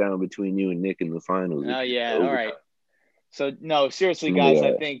it comes down between you and Nick in the finals. Oh yeah, all right. So no, seriously, guys,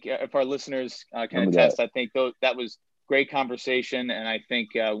 I think if our listeners can attest, I think that was great conversation, and I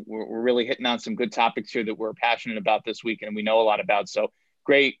think we're really hitting on some good topics here that we're passionate about this week, and we know a lot about. So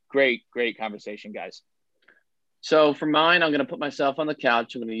great conversation, guys. So for mine, I'm going to put myself on the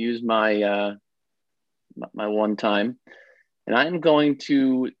couch. I'm going to use my my one time, and I'm going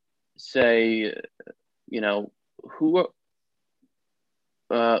to say, who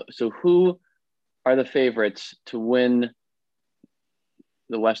are the favorites to win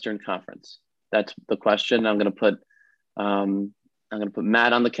the Western Conference? That's the question. I'm going to put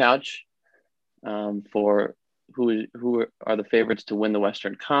Matt on the couch for who are the favorites to win the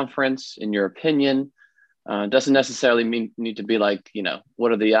Western Conference in your opinion. Doesn't necessarily need to be like,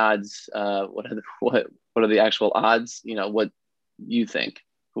 what are the odds? What are the actual odds? What you think,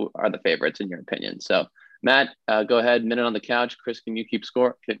 who are the favorites in your opinion? So Matt, go ahead, minute on the couch. Chris, can you keep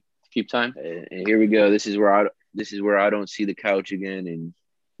time? And here we go. This is where I don't see the couch again, and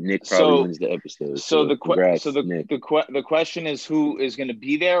Nick probably wins the episode. So congrats, Nick. The question is who is going to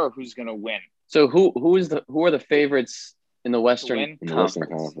be there or who's going to win? So who are the favorites in the Western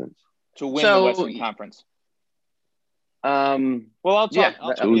Conference? To win the Western Conference. Well, I'll talk.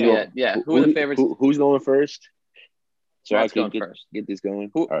 Yeah. Who are the favorites? Who's going first? So Matt's I can get this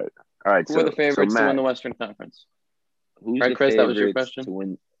going. All right. Who are the favorites to win the Western Conference? Who's right, the Chris? That was your favorites question. to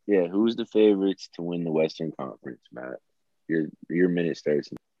win? Yeah. Who's the favorites to win the Western Conference, Matt? Your minute starts.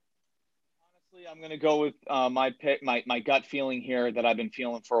 Honestly, I'm going to go with my pick, my gut feeling here that I've been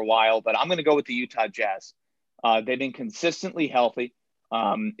feeling for a while, but I'm going to go with the Utah Jazz. They've been consistently healthy.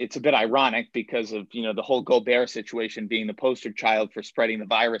 It's a bit ironic because of the whole Gobert situation being the poster child for spreading the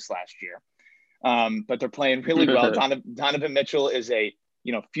virus last year. But they're playing really well. Donovan Mitchell is a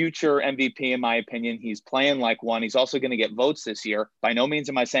future MVP in my opinion. He's playing like one. He's also going to get votes this year. By no means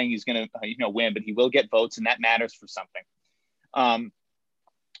am I saying he's going to win, but he will get votes, and that matters for something.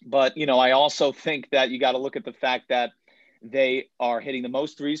 But I also think that you got to look at the fact that they are hitting the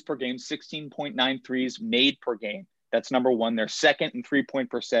most threes per game, 16.9 threes made per game. That's number one. They're second in 3-point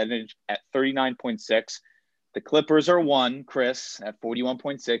percentage at 39.6. The Clippers are one, Chris, at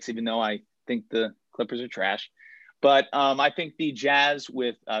 41.6, even though I think the Clippers are trash. But I think the Jazz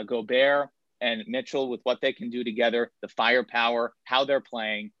with Gobert and Mitchell, with what they can do together, the firepower, how they're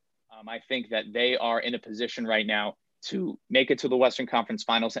playing, I think that they are in a position right now to make it to the Western Conference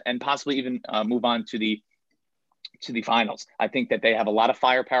Finals and possibly even move on to the finals. I think that they have a lot of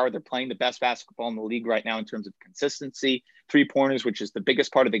firepower. They're playing the best basketball in the league right now in terms of consistency, 3-pointers, which is the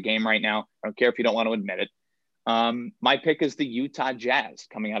biggest part of the game right now. I don't care if you don't want to admit it. My pick is the Utah Jazz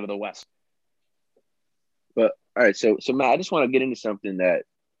coming out of the West. But all right, so Matt, I just want to get into something that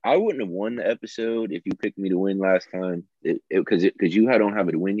I wouldn't have won the episode if you picked me to win last time, because you don't have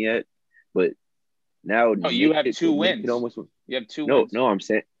it to win yet. But now you have 2 wins. You have 2 wins. No, I'm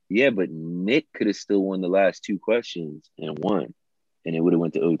saying but Nick could have still won the last 2 questions and won, and it would have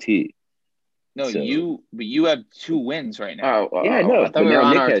went to OT. No, you have 2 wins right now. I thought we were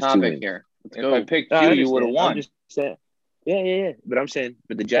on our topic here. If I picked you would have won. I'm just saying. Yeah. But I'm saying,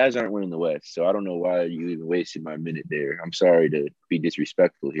 but the Jazz aren't winning the West, so I don't know why you even wasted my minute there. I'm sorry to be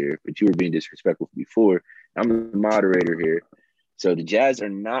disrespectful here, but you were being disrespectful before. I'm the moderator here. So the Jazz are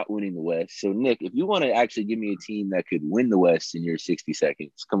not winning the West. So Nick, if you want to actually give me a team that could win the West in your 60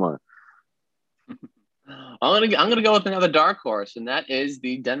 seconds, come on. I'm gonna go with another dark horse, and that is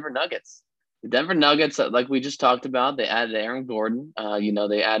the Denver Nuggets. The Denver Nuggets, like we just talked about, they added Aaron Gordon.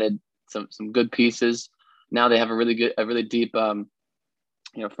 They added some good pieces. Now they have a really deep, front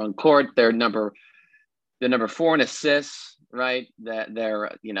court. They're number 4 in assists, right? That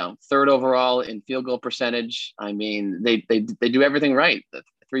they're 3rd overall in field goal percentage. I mean, they do everything right. The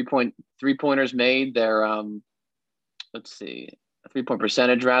 3-pointers made. They're 3-point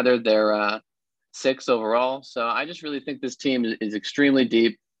percentage rather. They're 6th overall. So I just really think this team is extremely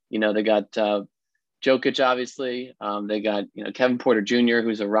deep. They got Jokic, obviously. They got Kevin Porter Jr.,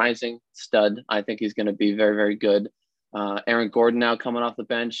 who's a rising stud. I think he's going to be very, very good. Aaron Gordon now coming off the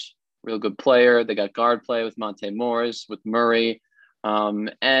bench, real good player. They got guard play with Monte Morris, with Murray,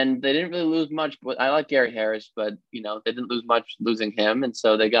 and they didn't really lose much. But I like Gary Harris, but they didn't lose much losing him, and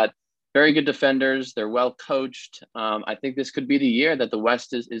so they got very good defenders. They're well coached. I think this could be the year that the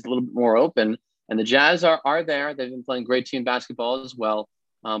West is a little bit more open, and the Jazz are there. They've been playing great team basketball as well.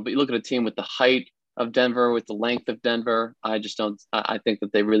 But you look at a team with the height of Denver, with the length of Denver, I just don't. I think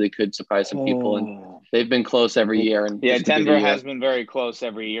that they really could surprise some people, and they've been close every year. And Denver has been very close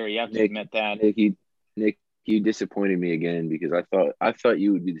every year. You have to admit that. Nick, you disappointed me again because I thought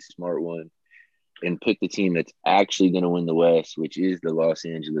you would be the smart one and pick the team that's actually going to win the West, which is the Los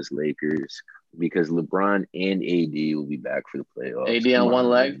Angeles Lakers, because LeBron and AD will be back for the playoffs. AD on one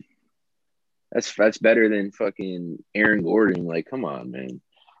leg. That's better than fucking Aaron Gordon. Like, come on, man.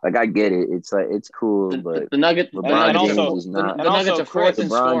 Like, I get it. It's like, it's cool, but the Nuggets are 4th in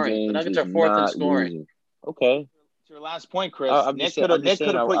scoring. The Nuggets are 4th in scoring. Losing. Okay. To your last point, Chris, Nick could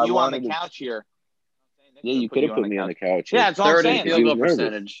have put you on the couch here. Yeah, you could have put me on the couch. Yeah, it's all I'm saying. Field goal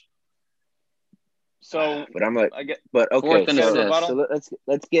percentage. So, but I'm like, but okay. So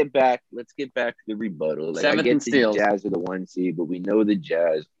let's get back. Let's get back to the rebuttal. Like, 7th I get in the steals. Jazz are the 1 seed, but we know the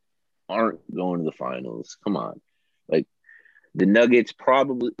Jazz aren't going to the finals. Come on, like. The Nuggets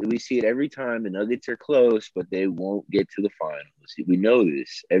probably, we see it every time. The Nuggets are close, but they won't get to the finals. We know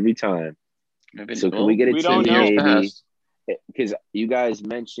this every time. So can we get a team maybe? Because you guys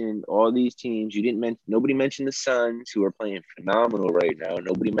mentioned all these teams. You didn't mention, nobody mentioned the Suns, who are playing phenomenal right now.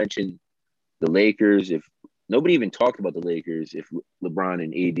 Nobody mentioned the Lakers. Nobody even talked about the Lakers if LeBron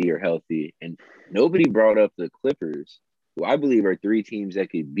and AD are healthy. And nobody brought up the Clippers. who I believe are three teams that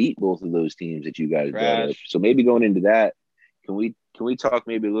could beat both of those teams that you guys brought up. Trash. So maybe going into that, can we talk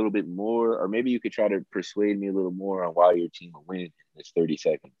maybe a little bit more, or maybe you could try to persuade me a little more on why your team will win in this 30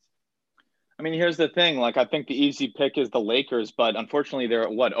 seconds? I mean, here's the thing. Like, I think the easy pick is the Lakers, but unfortunately, they're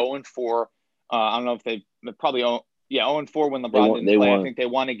what 0-4. I don't know if they're probably 0-4 when LeBron didn't play. I think they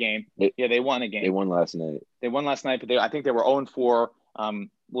won a game. They won a game. They won last night. But I think they were 0-4.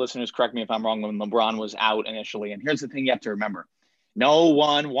 Listeners, correct me if I'm wrong, when LeBron was out initially. And here's the thing you have to remember. No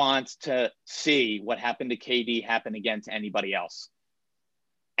one wants to see what happened to KD happen again to anybody else.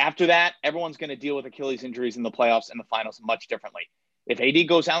 After that, everyone's going to deal with Achilles injuries in the playoffs and the finals much differently. If AD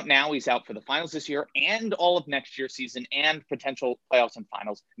goes out now, he's out for the finals this year and all of next year's season and potential playoffs and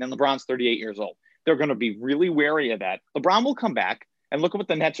finals. And then LeBron's 38 years old. They're going to be really wary of that. LeBron will come back, and look at what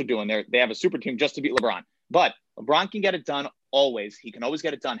the Nets are doing. They have a super team just to beat LeBron. But LeBron can get it done always. He can always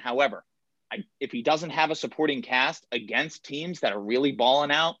get it done. However, if he doesn't have a supporting cast against teams that are really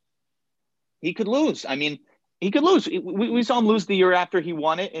balling out, he could lose. I mean, he could lose. We saw him lose the year after he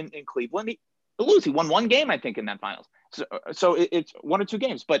won it in Cleveland. He lose. He won one game, I think, in that finals. So it's one or two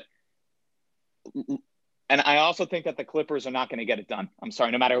games. And I also think that the Clippers are not going to get it done. I'm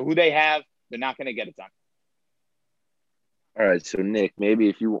sorry. No matter who they have, they're not going to get it done. All right. So, Nick, maybe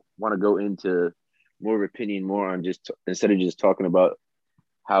if you want to go into more of opinion, more on just instead of just talking about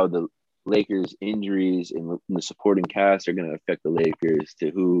how the Lakers' injuries and the supporting cast are going to affect the Lakers, to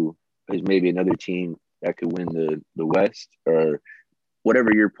who is maybe another team that could win the West, or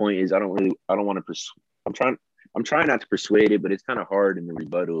whatever your point is. I don't want to I'm trying not to persuade it, but it's kind of hard in the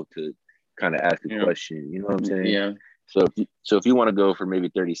rebuttal to kind of ask a question. You know what I'm saying? Yeah. So if you want to go for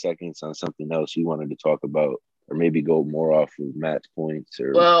maybe 30 seconds on something else you wanted to talk about, or maybe go more off of Matt's points,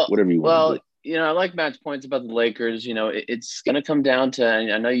 or whatever you want to do. I like Matt's points about the Lakers. It's going to come down to,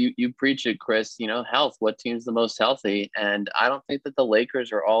 and I know you preach it, Chris, health. What team's the most healthy? And I don't think that the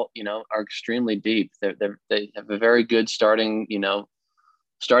Lakers are are extremely deep. They have a very good starting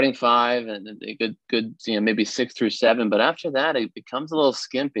five, and a good maybe 6 through 7. But after that, it becomes a little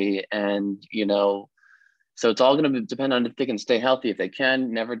skimpy, and so it's all going to depend on if they can stay healthy. If they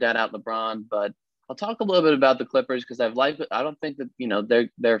can, never doubt out LeBron. But I'll talk a little bit about the Clippers because I don't think that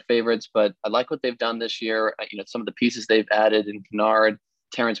they're favorites, but I like what they've done this year. Some of the pieces they've added in Kennard,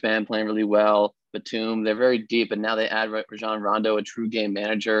 Terrence Mann playing really well, Batum. They're very deep, and now they add Rajon Rondo, a true game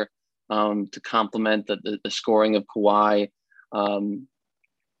manager, to complement the scoring of Kawhi,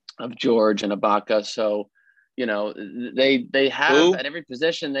 of George and Ibaka. So they have at every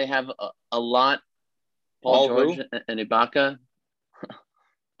position they have a lot. Paul George and Ibaka.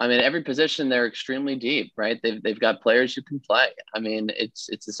 I mean, every position they're extremely deep, right? They've got players who can play. I mean, it's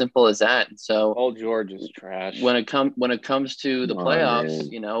as simple as that. And so Paul George is trash. When it comes to the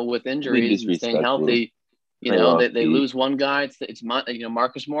playoffs, with injuries and staying healthy, they lose one guy. It's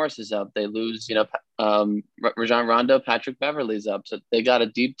Marcus Morris is up. They lose Rajon Rondo, Patrick Beverley's up. So they got a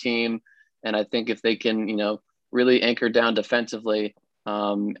deep team, and I think if they can really anchor down defensively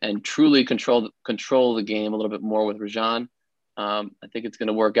and truly control the game a little bit more with Rajon. I think it's going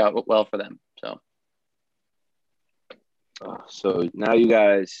to work out well for them. So now you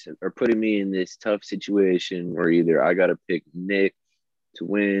guys are putting me in this tough situation where either I got to pick Nick to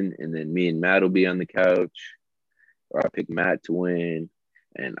win, and then me and Matt will be on the couch, or I pick Matt to win,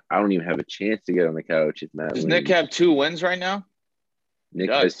 and I don't even have a chance to get on the couch if Matt Does wins. Nick have 2 wins right now? Nick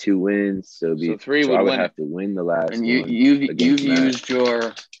has 2 wins, so 3 would I would win. have to win the last and one. You've used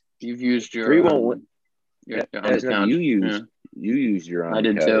your 3 won't win. You used your on I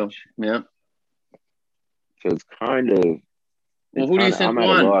did couch. Too. Yeah. So it's kind of. Well, who do you think I'm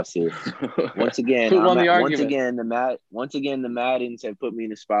won? at a loss here. Once again, who won the argument? Once again, the Maddens have put me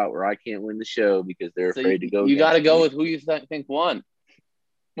in a spot where I can't win the show because they're afraid to go. You got to go with who you think won.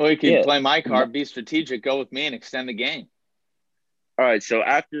 Well, you can play my card, be strategic, go with me, and extend the game. All right. So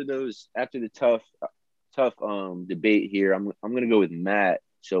after the tough debate here, I'm gonna go with Matt.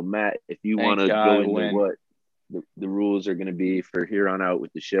 So Matt, if you want to go into what the rules are going to be for here on out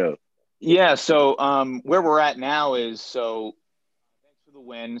with the show. Yeah. So where we're at now is thanks for the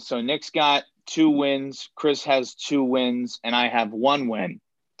win. So Nick's got 2 wins, Chris has 2 wins, and I have 1 win.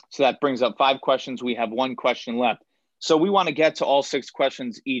 So that brings up 5 questions. We have 1 question left. So we want to get to all 6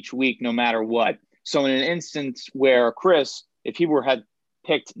 questions each week, no matter what. So in an instance where Chris, if he had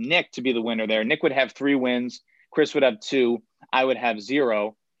picked Nick to be the winner there, Nick would have 3 wins, Chris would have 2, I would have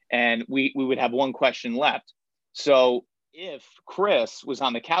 0, and we would have 1 question left. So if Chris was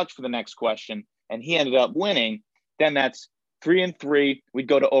on the couch for the next question and he ended up winning, then that's 3 and 3. We'd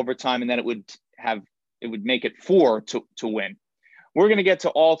go to overtime, and then it would make it 4 to win. We're going to get to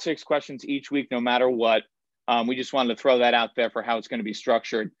all 6 questions each week, no matter what. We just wanted to throw that out there for how it's going to be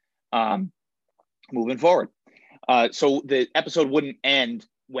structured moving forward. So the episode wouldn't end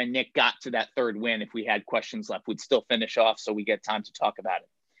when Nick got to that third win. If we had questions left, we'd still finish off so we get time to talk about it.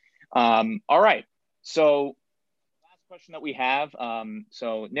 All right. So last question that we have.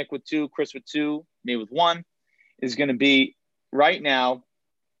 So Nick with 2, Chris with 2, me with 1 is going to be right now.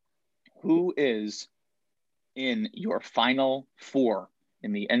 Who is in your Final Four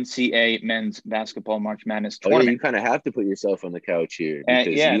in the NCAA men's basketball March Madness tournament? Yeah, you kind of have to put yourself on the couch here because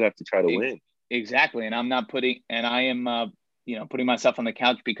you have to try to win. Exactly. And I am putting myself on the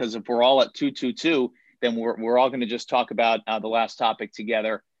couch because if we're all at 2-2-2, then we're all going to just talk about the last topic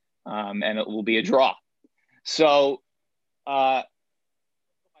together, and it will be a draw. So put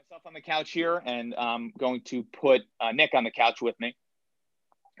myself on the couch here, and I'm going to put Nick on the couch with me.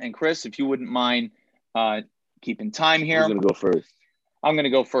 And Chris, if you wouldn't mind keeping time here. Who's going to go first? I'm going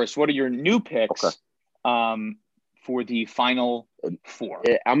to go first. What are your new picks for the Final Four?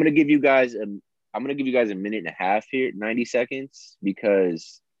 I'm going to give you guys a minute and a half here, 90 seconds,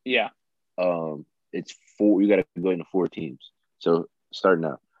 because it's 4. You got to go into 4 teams. So start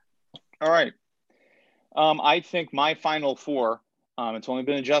now. All right. I think my Final Four. It's only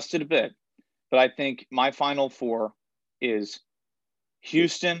been adjusted a bit, but I think my Final Four is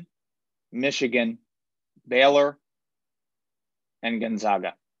Houston, Michigan, Baylor, and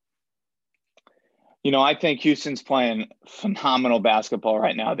Gonzaga. I think Houston's playing phenomenal basketball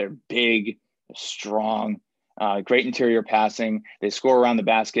right now. They're big, strong, great interior passing. They score around the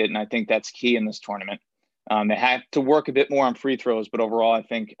basket, and I think that's key in this tournament. They have to work a bit more on free throws, but overall, I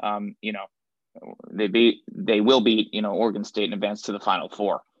think they will beat Oregon State and advance to the Final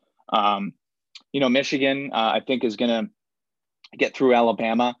Four. Michigan, I think, is going to get through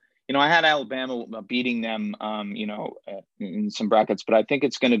Alabama. I had Alabama beating them, in some brackets, but I think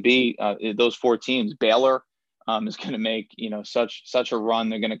it's going to be those 4 teams. Baylor is going to make, such a run.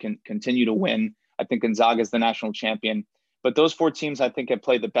 They're going to continue to win. I think Gonzaga is the national champion. But those 4 teams, I think, have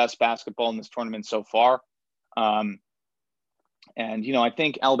played the best basketball in this tournament so far. And I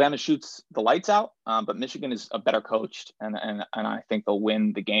think Alabama shoots the lights out, but Michigan is a better coached, and I think they'll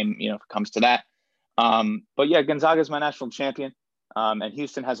win the game, if it comes to that. But yeah, Gonzaga is my national champion. And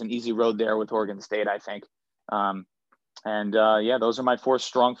Houston has an easy road there with Oregon State, I think. Those are my 4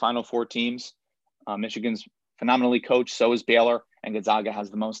 strong Final Four teams. Michigan's phenomenally coached, so is Baylor, and Gonzaga has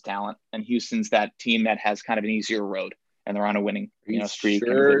the most talent. And Houston's that team that has kind of an easier road, and they're on a winning streak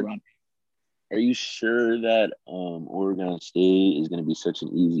and a good run. Are you sure that Oregon State is going to be such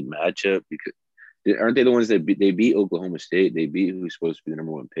an easy matchup? Because aren't they the ones that they beat Oklahoma State? They beat who's supposed to be the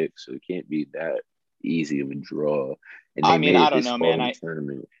number 1 pick, so it can't be that easy of a draw. And I don't know, man.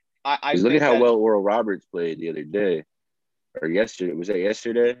 Tournament. I look at how well Oral Roberts played the other day, or yesterday. Was that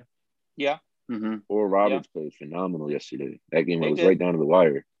yesterday? Yeah. Mm-hmm. Oral Roberts played phenomenal yesterday. That game was right down to the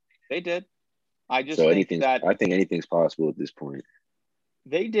wire. They did. I think anything's possible at this point.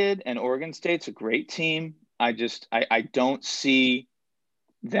 They did, and Oregon State's a great team. I don't see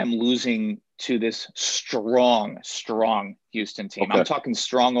them losing to this strong Houston team. Okay. I'm talking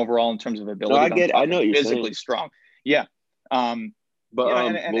strong overall in terms of ability. No, I know what you're physically saying. Strong. Yeah. And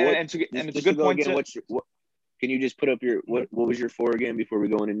it's a good point. Again, can you just put up what was your 4 again before we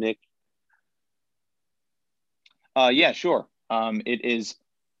go into Nick? Yeah, sure. It is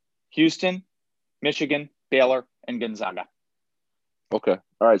Houston, Michigan, Baylor, and Gonzaga. Okay.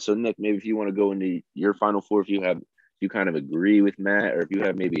 All right. So Nick, maybe if you want to go into your Final Four, if you kind of agree with Matt, or if you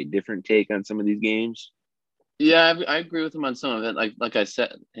have maybe a different take on some of these games. Yeah, I agree with him on some of it. Like I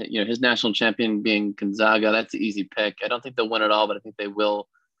said, his national champion being Gonzaga, that's an easy pick. I don't think they'll win it all, but I think they will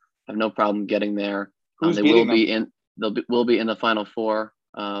have no problem getting there. Who's they beating them? Will be in the Final Four.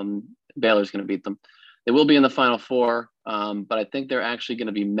 Baylor's going to beat them. They will be in the Final Four, but I think they're actually going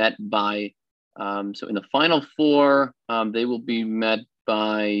to be met by. So in the Final Four, they will be met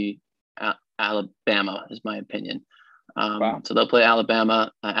by Alabama, is my opinion. Wow. So they'll play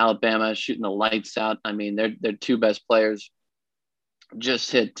Alabama. Alabama shooting the lights out. I mean, their 2 best players just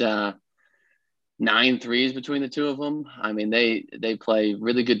hit 9 threes between the 2 of them. I mean, they play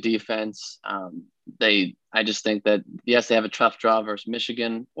really good defense. I just think that, yes, they have a tough draw versus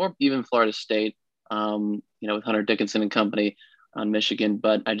Michigan or even Florida State, with Hunter Dickinson and company on Michigan,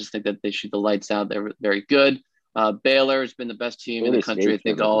 but I just think that they shoot the lights out. They're very good. Baylor has been the best team in the country, I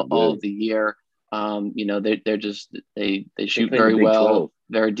think, all of the year. They shoot very well, 12.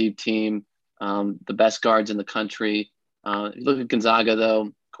 very deep team, the best guards in the country. If you look at Gonzaga,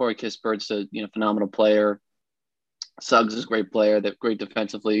 though, Corey Kispert's a phenomenal player. Suggs is a great player. They're great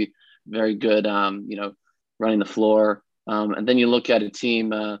defensively, very good, running the floor. And then you look at a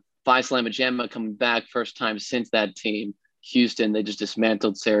team Phi Slamma coming back, first time since that team. Houston, they just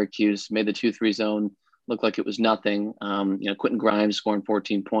dismantled Syracuse, made the 2-3 zone look like it was nothing. Quentin Grimes scoring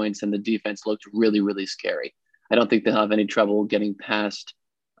 14 points, and the defense looked really, really scary. I don't think they'll have any trouble getting past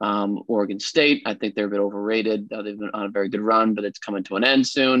Oregon State. I think they're a bit overrated. They've been on a very good run, but it's coming to an end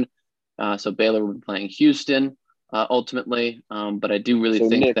soon. So Baylor will be playing Houston ultimately. But I do really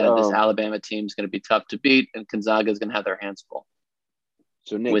think Nick, that this Alabama team is going to be tough to beat, and Gonzaga is going to have their hands full.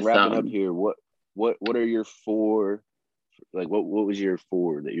 So Nick, wrapping up here, what are your four? Like, what was your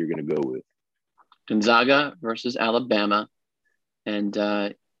four that you're going to go with? Gonzaga versus Alabama,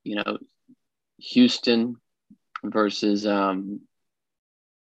 and Houston versus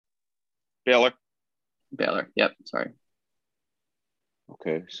Baylor. Yep. Sorry.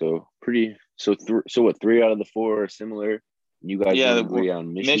 Okay, so what? 3 out of the 4 are similar. You guys agree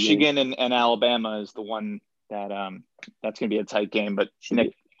on Michigan and Alabama is the one that that's going to be a tight game. But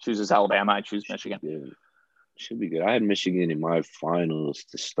Nick chooses Alabama. I choose Michigan. Yeah, should be good. I had Michigan in my finals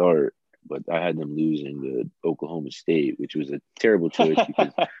to start, but I had them losing to Oklahoma State, which was a terrible choice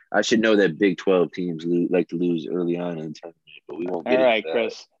because I should know that Big 12 teams like to lose early on in the tournament, but we won't get into that. All right,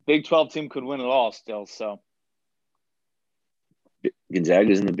 Chris. Big 12 team could win it all still, so.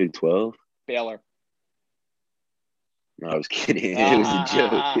 Gonzaga's in the Big 12? Baylor. No, I was kidding. It was a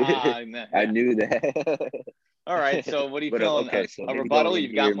joke. I knew that. All right, so what are you feeling? Okay, so a rebuttal?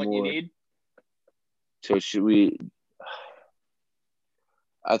 You've got what you need? So should we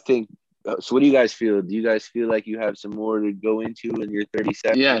 – I think so what do you guys feel? Do you guys feel like you have some more to go into in your 30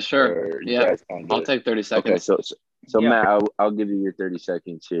 seconds? Yeah, sure. Yeah, I'll take 30 seconds. Okay, so Matt, I'll give you your 30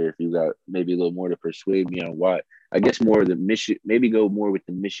 seconds here if you got maybe a little more to persuade me on why. I guess more of the maybe go more with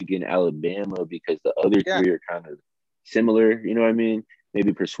the Michigan, Alabama, because the other three are kind of similar. You know what I mean?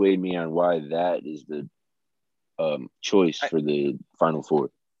 Maybe persuade me on why that is the choice for the Final Four.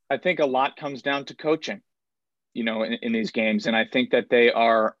 I think a lot comes down to coaching, in these games. And I think that they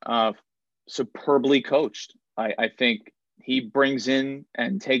are superbly coached. I think he brings in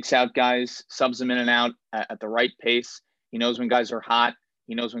and takes out guys, subs them in and out at the right pace. He knows when guys are hot.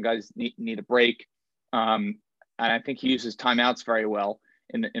 He knows when guys need a break. And I think he uses timeouts very well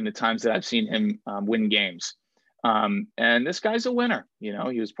in the times that I've seen him win games. And this guy's a winner. He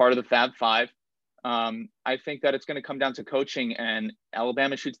was part of the Fab Five. I think that it's going to come down to coaching, and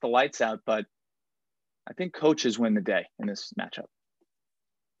Alabama shoots the lights out, but I think coaches win the day in this matchup.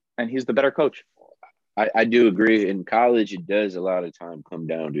 And he's the better coach. I do agree. In college, it does a lot of time come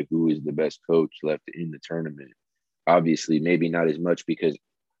down to who is the best coach left in the tournament. Obviously, maybe not as much because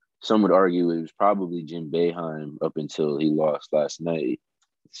some would argue it was probably Jim Boeheim up until he lost last night.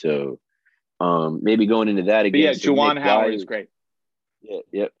 So maybe going into that again. But yeah, Juwan Howard is great.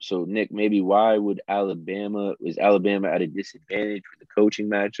 Yeah. So Nick, maybe why is Alabama at a disadvantage for the coaching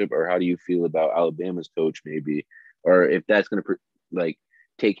matchup, or how do you feel about Alabama's coach maybe, or if that's going to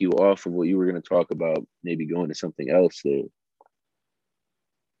take you off of what you were going to talk about, maybe going to something else there.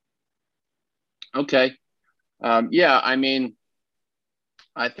 Okay. I mean,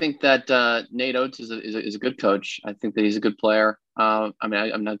 I think that Nate Oates is a good coach. I think that he's a good player. I'm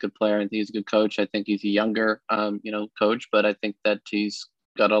not a good player. I think he's a good coach. I think he's a younger, coach, but I think that he's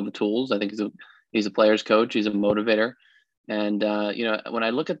got all the tools. I think he's a player's coach. He's a motivator. And, when I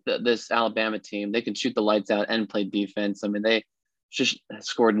look at this Alabama team, they can shoot the lights out and play defense. I mean, they just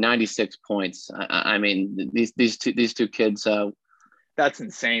scored 96 points. I mean, these two kids. That's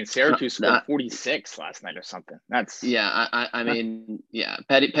insane. Syracuse scored 46 last night or something. That's I mean,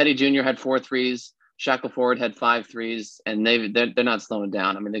 Petty Jr. had 4 threes. Shackleford had 5 threes, and they're not slowing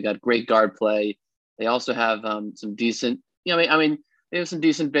down. I mean, they got great guard play. They also have some decent. They have some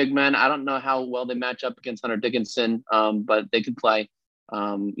decent big men. I don't know how well they match up against Hunter Dickinson, but they can play.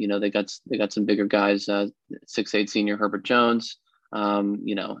 They got some bigger guys. 6'8" senior Herbert Jones.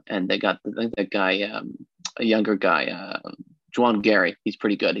 And they got that guy, a younger guy, Juwan Gary. He's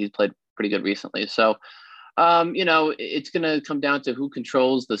pretty good. He's played pretty good recently. So, it's going to come down to who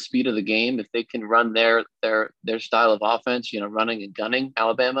controls the speed of the game. If they can run their style of offense, running and gunning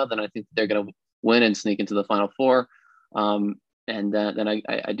Alabama, then I think they're going to win and sneak into the Final Four. And then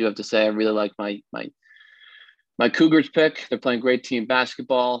I do have to say I really like my Cougars pick. They're playing great team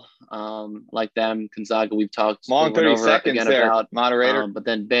basketball. Like them, Gonzaga. We've talked long 30 seconds again there, about moderator. But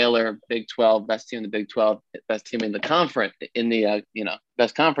then Baylor, Big 12, best team in the Big 12, best team in the conference,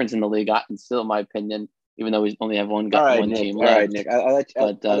 best conference in the league. And still, in my opinion, even though we only have one team left. All right, Nick. I'll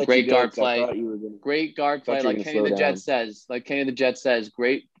let great you guard play. Great guard play, like Kenny the Jet says.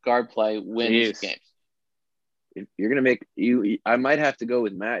 Great guard play wins games. If you're gonna make I might have to go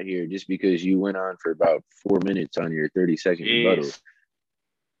with Matt here just because you went on for about 4 minutes on your 30-second rebuttal.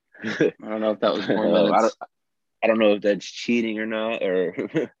 I don't know if that was 4 I minutes. don't know if that's cheating or not, or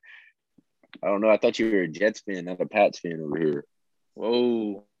I don't know. I thought you were a Jets fan, not a Pats fan over here.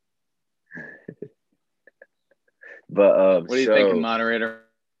 Whoa. But what do you think, moderator?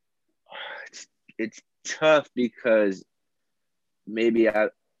 It's tough because maybe I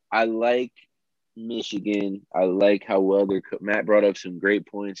like Michigan. I like how well Matt brought up some great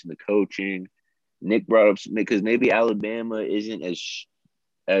points in the coaching. Nick brought up because maybe Alabama isn't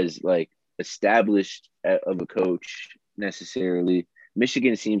as like established of a coach necessarily.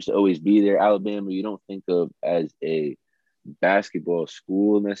 Michigan seems to always be there. Alabama, you don't think of as a basketball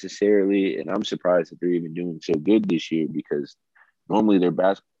school necessarily, and I'm surprised that they're even doing so good this year because normally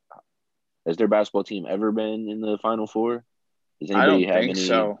has their basketball team ever been in the Final Four? Does anybody have any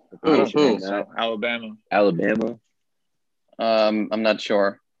so. information on that? So. Alabama. I'm not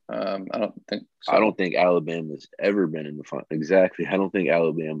sure. I don't think so. I don't think Alabama's ever been in the final. Exactly. I don't think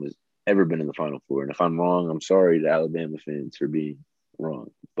Alabama's ever been in the Final Four. And if I'm wrong, I'm sorry to Alabama fans for being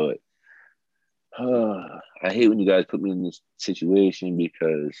wrong. But I hate when you guys put me in this situation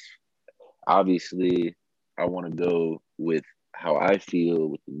because obviously I want to go with how I feel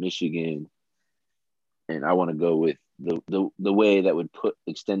with Michigan, and I want to go with the way that would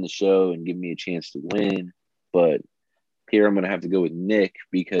extend the show and give me a chance to win. But here I'm going to have to go with Nick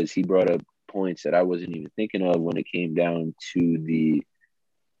because he brought up points that I wasn't even thinking of when it came down to the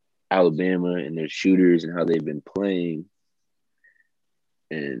Alabama and their shooters and how they've been playing.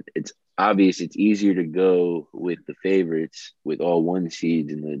 And it's obvious it's easier to go with the favorites with all 1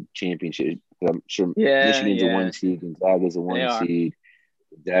 seeds in the championship. I'm sure Michigan's a 1 seed, Gonzaga's a 1 seed,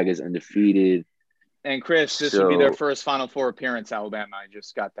 Gonzaga's undefeated. And Chris, this will be their first Final Four appearance, Alabama. I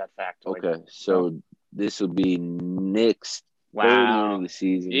just got that fact. Okay, so this will be Nick's third win of the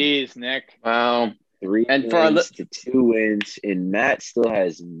season. Jeez, Nick. Wow. 3 wins to 2 wins, and Matt still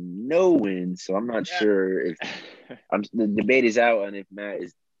has no wins, so I'm not sure if the debate is out on if Matt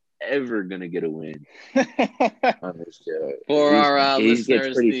is ever going to get a win on this show. For our listeners, he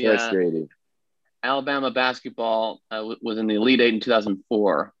gets pretty frustrated. Alabama basketball was in the Elite Eight in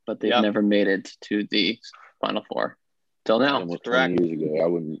 2004, but they've never made it to the Final Four till now. Almost 20 years ago. I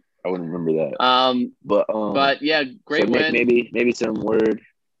wouldn't remember that. But yeah, great win. Maybe some word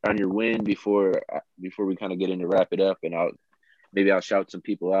on your win before we kind of get into wrap it up, and I'll shout some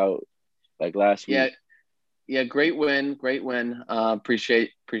people out like last week. Yeah, great win. Appreciate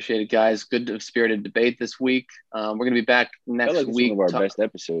it, guys. Good spirited debate this week. We're gonna be back next week. One of our best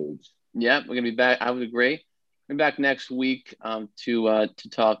episodes. Yeah, we're gonna be back. I would agree. We're back next week to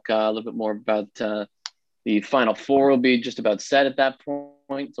talk a little bit more about the Final Four. Will be just about set at that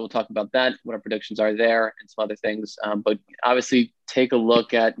point, so we'll talk about that, what our predictions are there, and some other things. But obviously, take a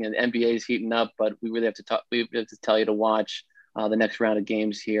look at the NBA is heating up, but we really have to talk. We have to tell you to watch the next round of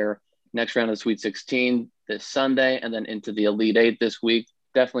games here. Next round of Sweet 16 this Sunday, and then into the Elite Eight this week.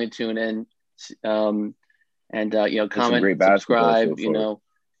 Definitely tune in, and comment, subscribe.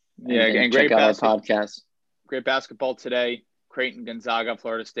 And check out our podcast. Great basketball today. Creighton, Gonzaga,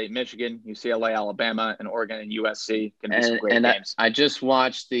 Florida State, Michigan, UCLA, Alabama, and Oregon and USC. Gonna be some great games. I just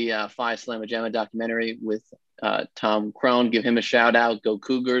watched the Phi Slamma Jamma documentary with Tom Crone. Give him a shout out. Go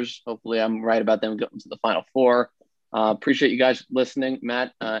Cougars. Hopefully, I'm right about them going to the Final Four. Appreciate you guys listening.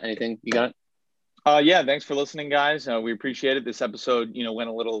 Matt, anything you got? Thanks for listening, guys. We appreciate it. This episode, went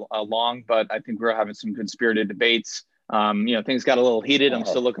a little long, but I think we're having some good spirited debates. Things got a little heated. I'm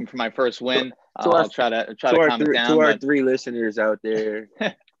still looking for my first win. I'll try to calm it down. To our 3 listeners out there,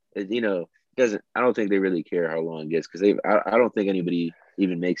 I don't think they really care how long it gets because I don't think anybody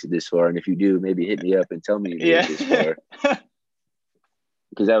even makes it this far. And if you do, maybe hit me up and tell me you made it this far.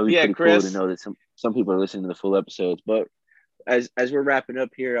 Because that would be pretty Chris. Cool to know that some people are listening to the full episodes. But as we're wrapping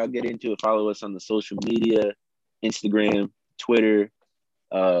up here, I'll get into it. Follow us on the social media, Instagram, Twitter,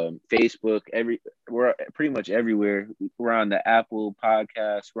 Facebook. We're pretty much everywhere. We're on the Apple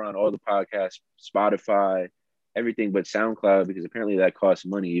Podcasts. We're on all the podcasts, Spotify, everything but SoundCloud, because apparently that costs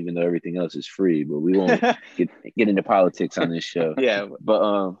money, even though everything else is free. But we won't get into politics on this show. Yeah.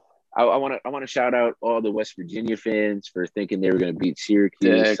 But I want to shout out all the West Virginia fans for thinking they were going to beat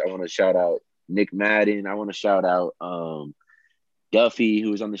Syracuse. I want to shout out Nick Madden. I want to shout out Duffy,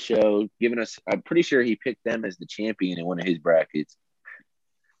 who was on the show, giving us. I'm pretty sure he picked them as the champion in one of his brackets.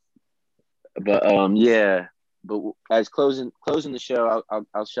 But But as closing the show,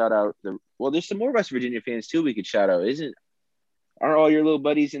 I'll shout out there's some more West Virginia fans too we could shout out. Aren't all your little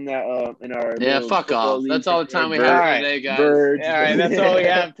buddies in that in our fuck off. That's all the time we have today, guys. Verge. All right, that's all we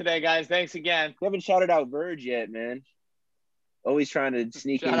have today, guys. Thanks again. We haven't shouted out Verge yet, man. Always trying to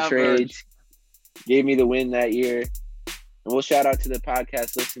sneak in trades. Verge. Gave me the win that year. And we'll shout out to the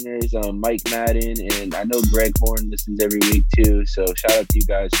podcast listeners, Mike Madden, and I know Greg Horn listens every week too. So shout out to you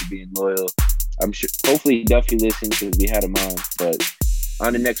guys for being loyal. I'm sure, hopefully Duffy listens because we had him on. But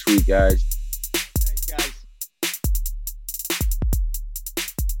on to next week, guys.